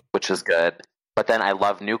 which is good. But then I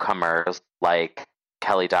love newcomers like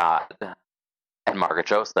Kelly Dodd and Margaret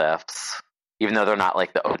Josephs, even though they're not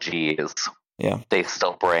like the OGs. Yeah, they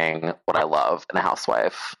still bring what I love in a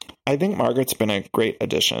housewife. I think Margaret's been a great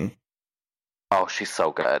addition. Oh, she's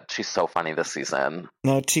so good. She's so funny this season.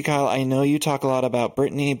 Now, T. Kyle, I know you talk a lot about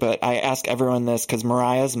Britney, but I ask everyone this because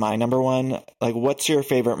Mariah's my number one. Like, what's your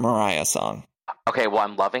favorite Mariah song? Okay, well,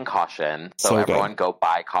 I'm loving Caution. So everyone go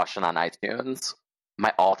buy Caution on iTunes.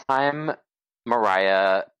 My all-time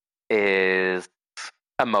Mariah is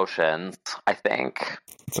Emotions, I think.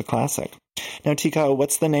 It's a classic. Now, T. Kyle,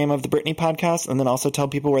 what's the name of the Britney podcast? And then also tell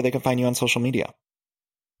people where they can find you on social media.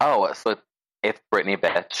 Oh, so it's Britney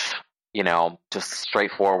Bitch. You know, just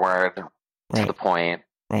straightforward, to the point.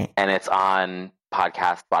 Right. And it's on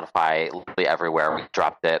podcast, Spotify, literally everywhere. We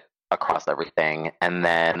dropped it across everything. And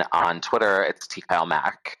then on Twitter, it's T. Kyle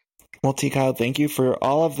Mac. Well, T. Kyle, thank you for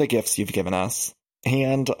all of the gifts you've given us.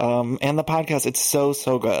 And the podcast, it's so,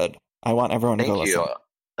 so good. I want everyone to go listen.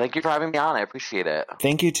 Thank you for having me on. I appreciate it.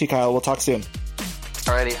 Thank you, T. Kyle. We'll talk soon.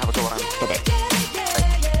 Alrighty, have a good one. Bye-bye.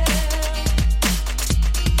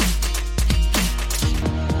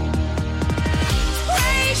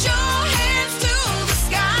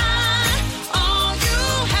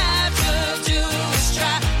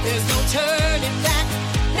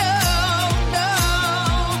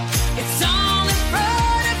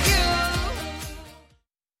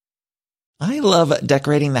 I love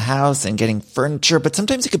decorating the house and getting furniture, but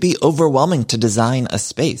sometimes it could be overwhelming to design a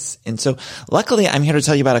space. And so luckily, I'm here to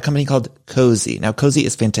tell you about a company called Cozy. Now, Cozy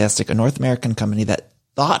is fantastic, a North American company that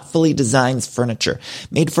thoughtfully designs furniture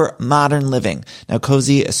made for modern living. Now,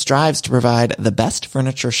 Cozy strives to provide the best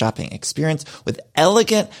furniture shopping experience with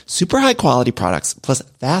elegant, super high quality products, plus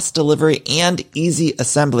fast delivery and easy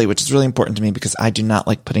assembly, which is really important to me because I do not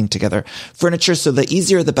like putting together furniture. So the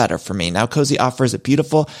easier, the better for me. Now, Cozy offers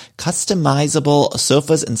beautiful, customizable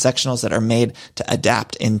sofas and sectionals that are made to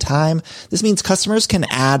adapt in time. This means customers can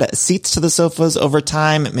add seats to the sofas over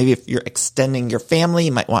time. Maybe if you're extending your family,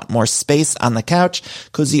 you might want more space on the couch.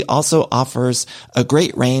 Cozy also offers a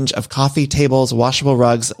great range of coffee tables, washable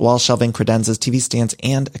rugs, wall shelving, credenzas, TV stands,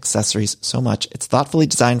 and accessories. So much. It's thoughtfully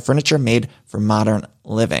designed furniture made for modern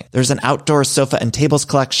living. There's an outdoor sofa and tables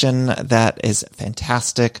collection that is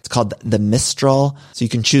fantastic. It's called the Mistral. So you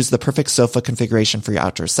can choose the perfect sofa configuration for your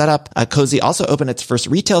outdoor setup. Cozy also opened its first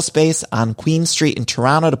retail space on Queen Street in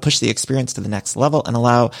Toronto to push the experience to the next level and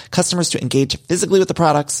allow customers to engage physically with the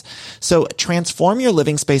products. So transform your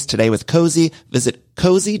living space today with Cozy. Visit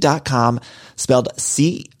Cozy.com, spelled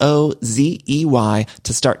COZEY,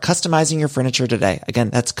 to start customizing your furniture today. Again,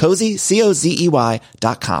 that's Cozy,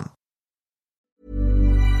 COZEY.com.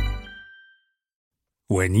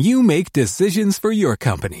 When you make decisions for your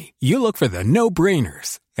company, you look for the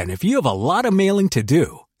no-brainers. And if you have a lot of mailing to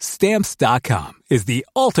do, Stamps.com is the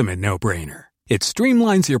ultimate no-brainer. It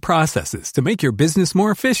streamlines your processes to make your business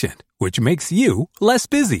more efficient, which makes you less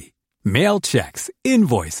busy. Mail checks,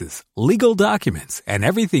 invoices, legal documents, and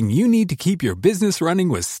everything you need to keep your business running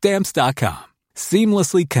with Stamps.com.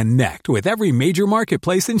 Seamlessly connect with every major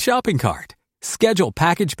marketplace and shopping cart. Schedule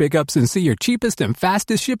package pickups and see your cheapest and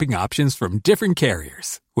fastest shipping options from different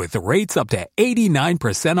carriers. With rates up to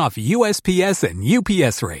 89% off USPS and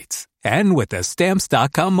UPS rates. And with the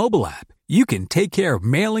Stamps.com mobile app, you can take care of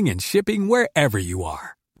mailing and shipping wherever you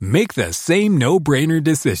are. Make the same no-brainer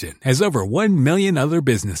decision as over 1 million other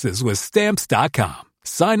businesses with Stamps.com.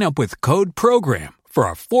 Sign up with code PROGRAM for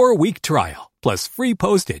a 4-week trial, plus free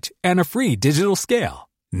postage and a free digital scale.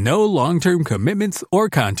 No long-term commitments or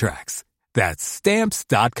contracts. That's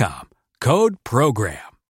Stamps.com. Code PROGRAM.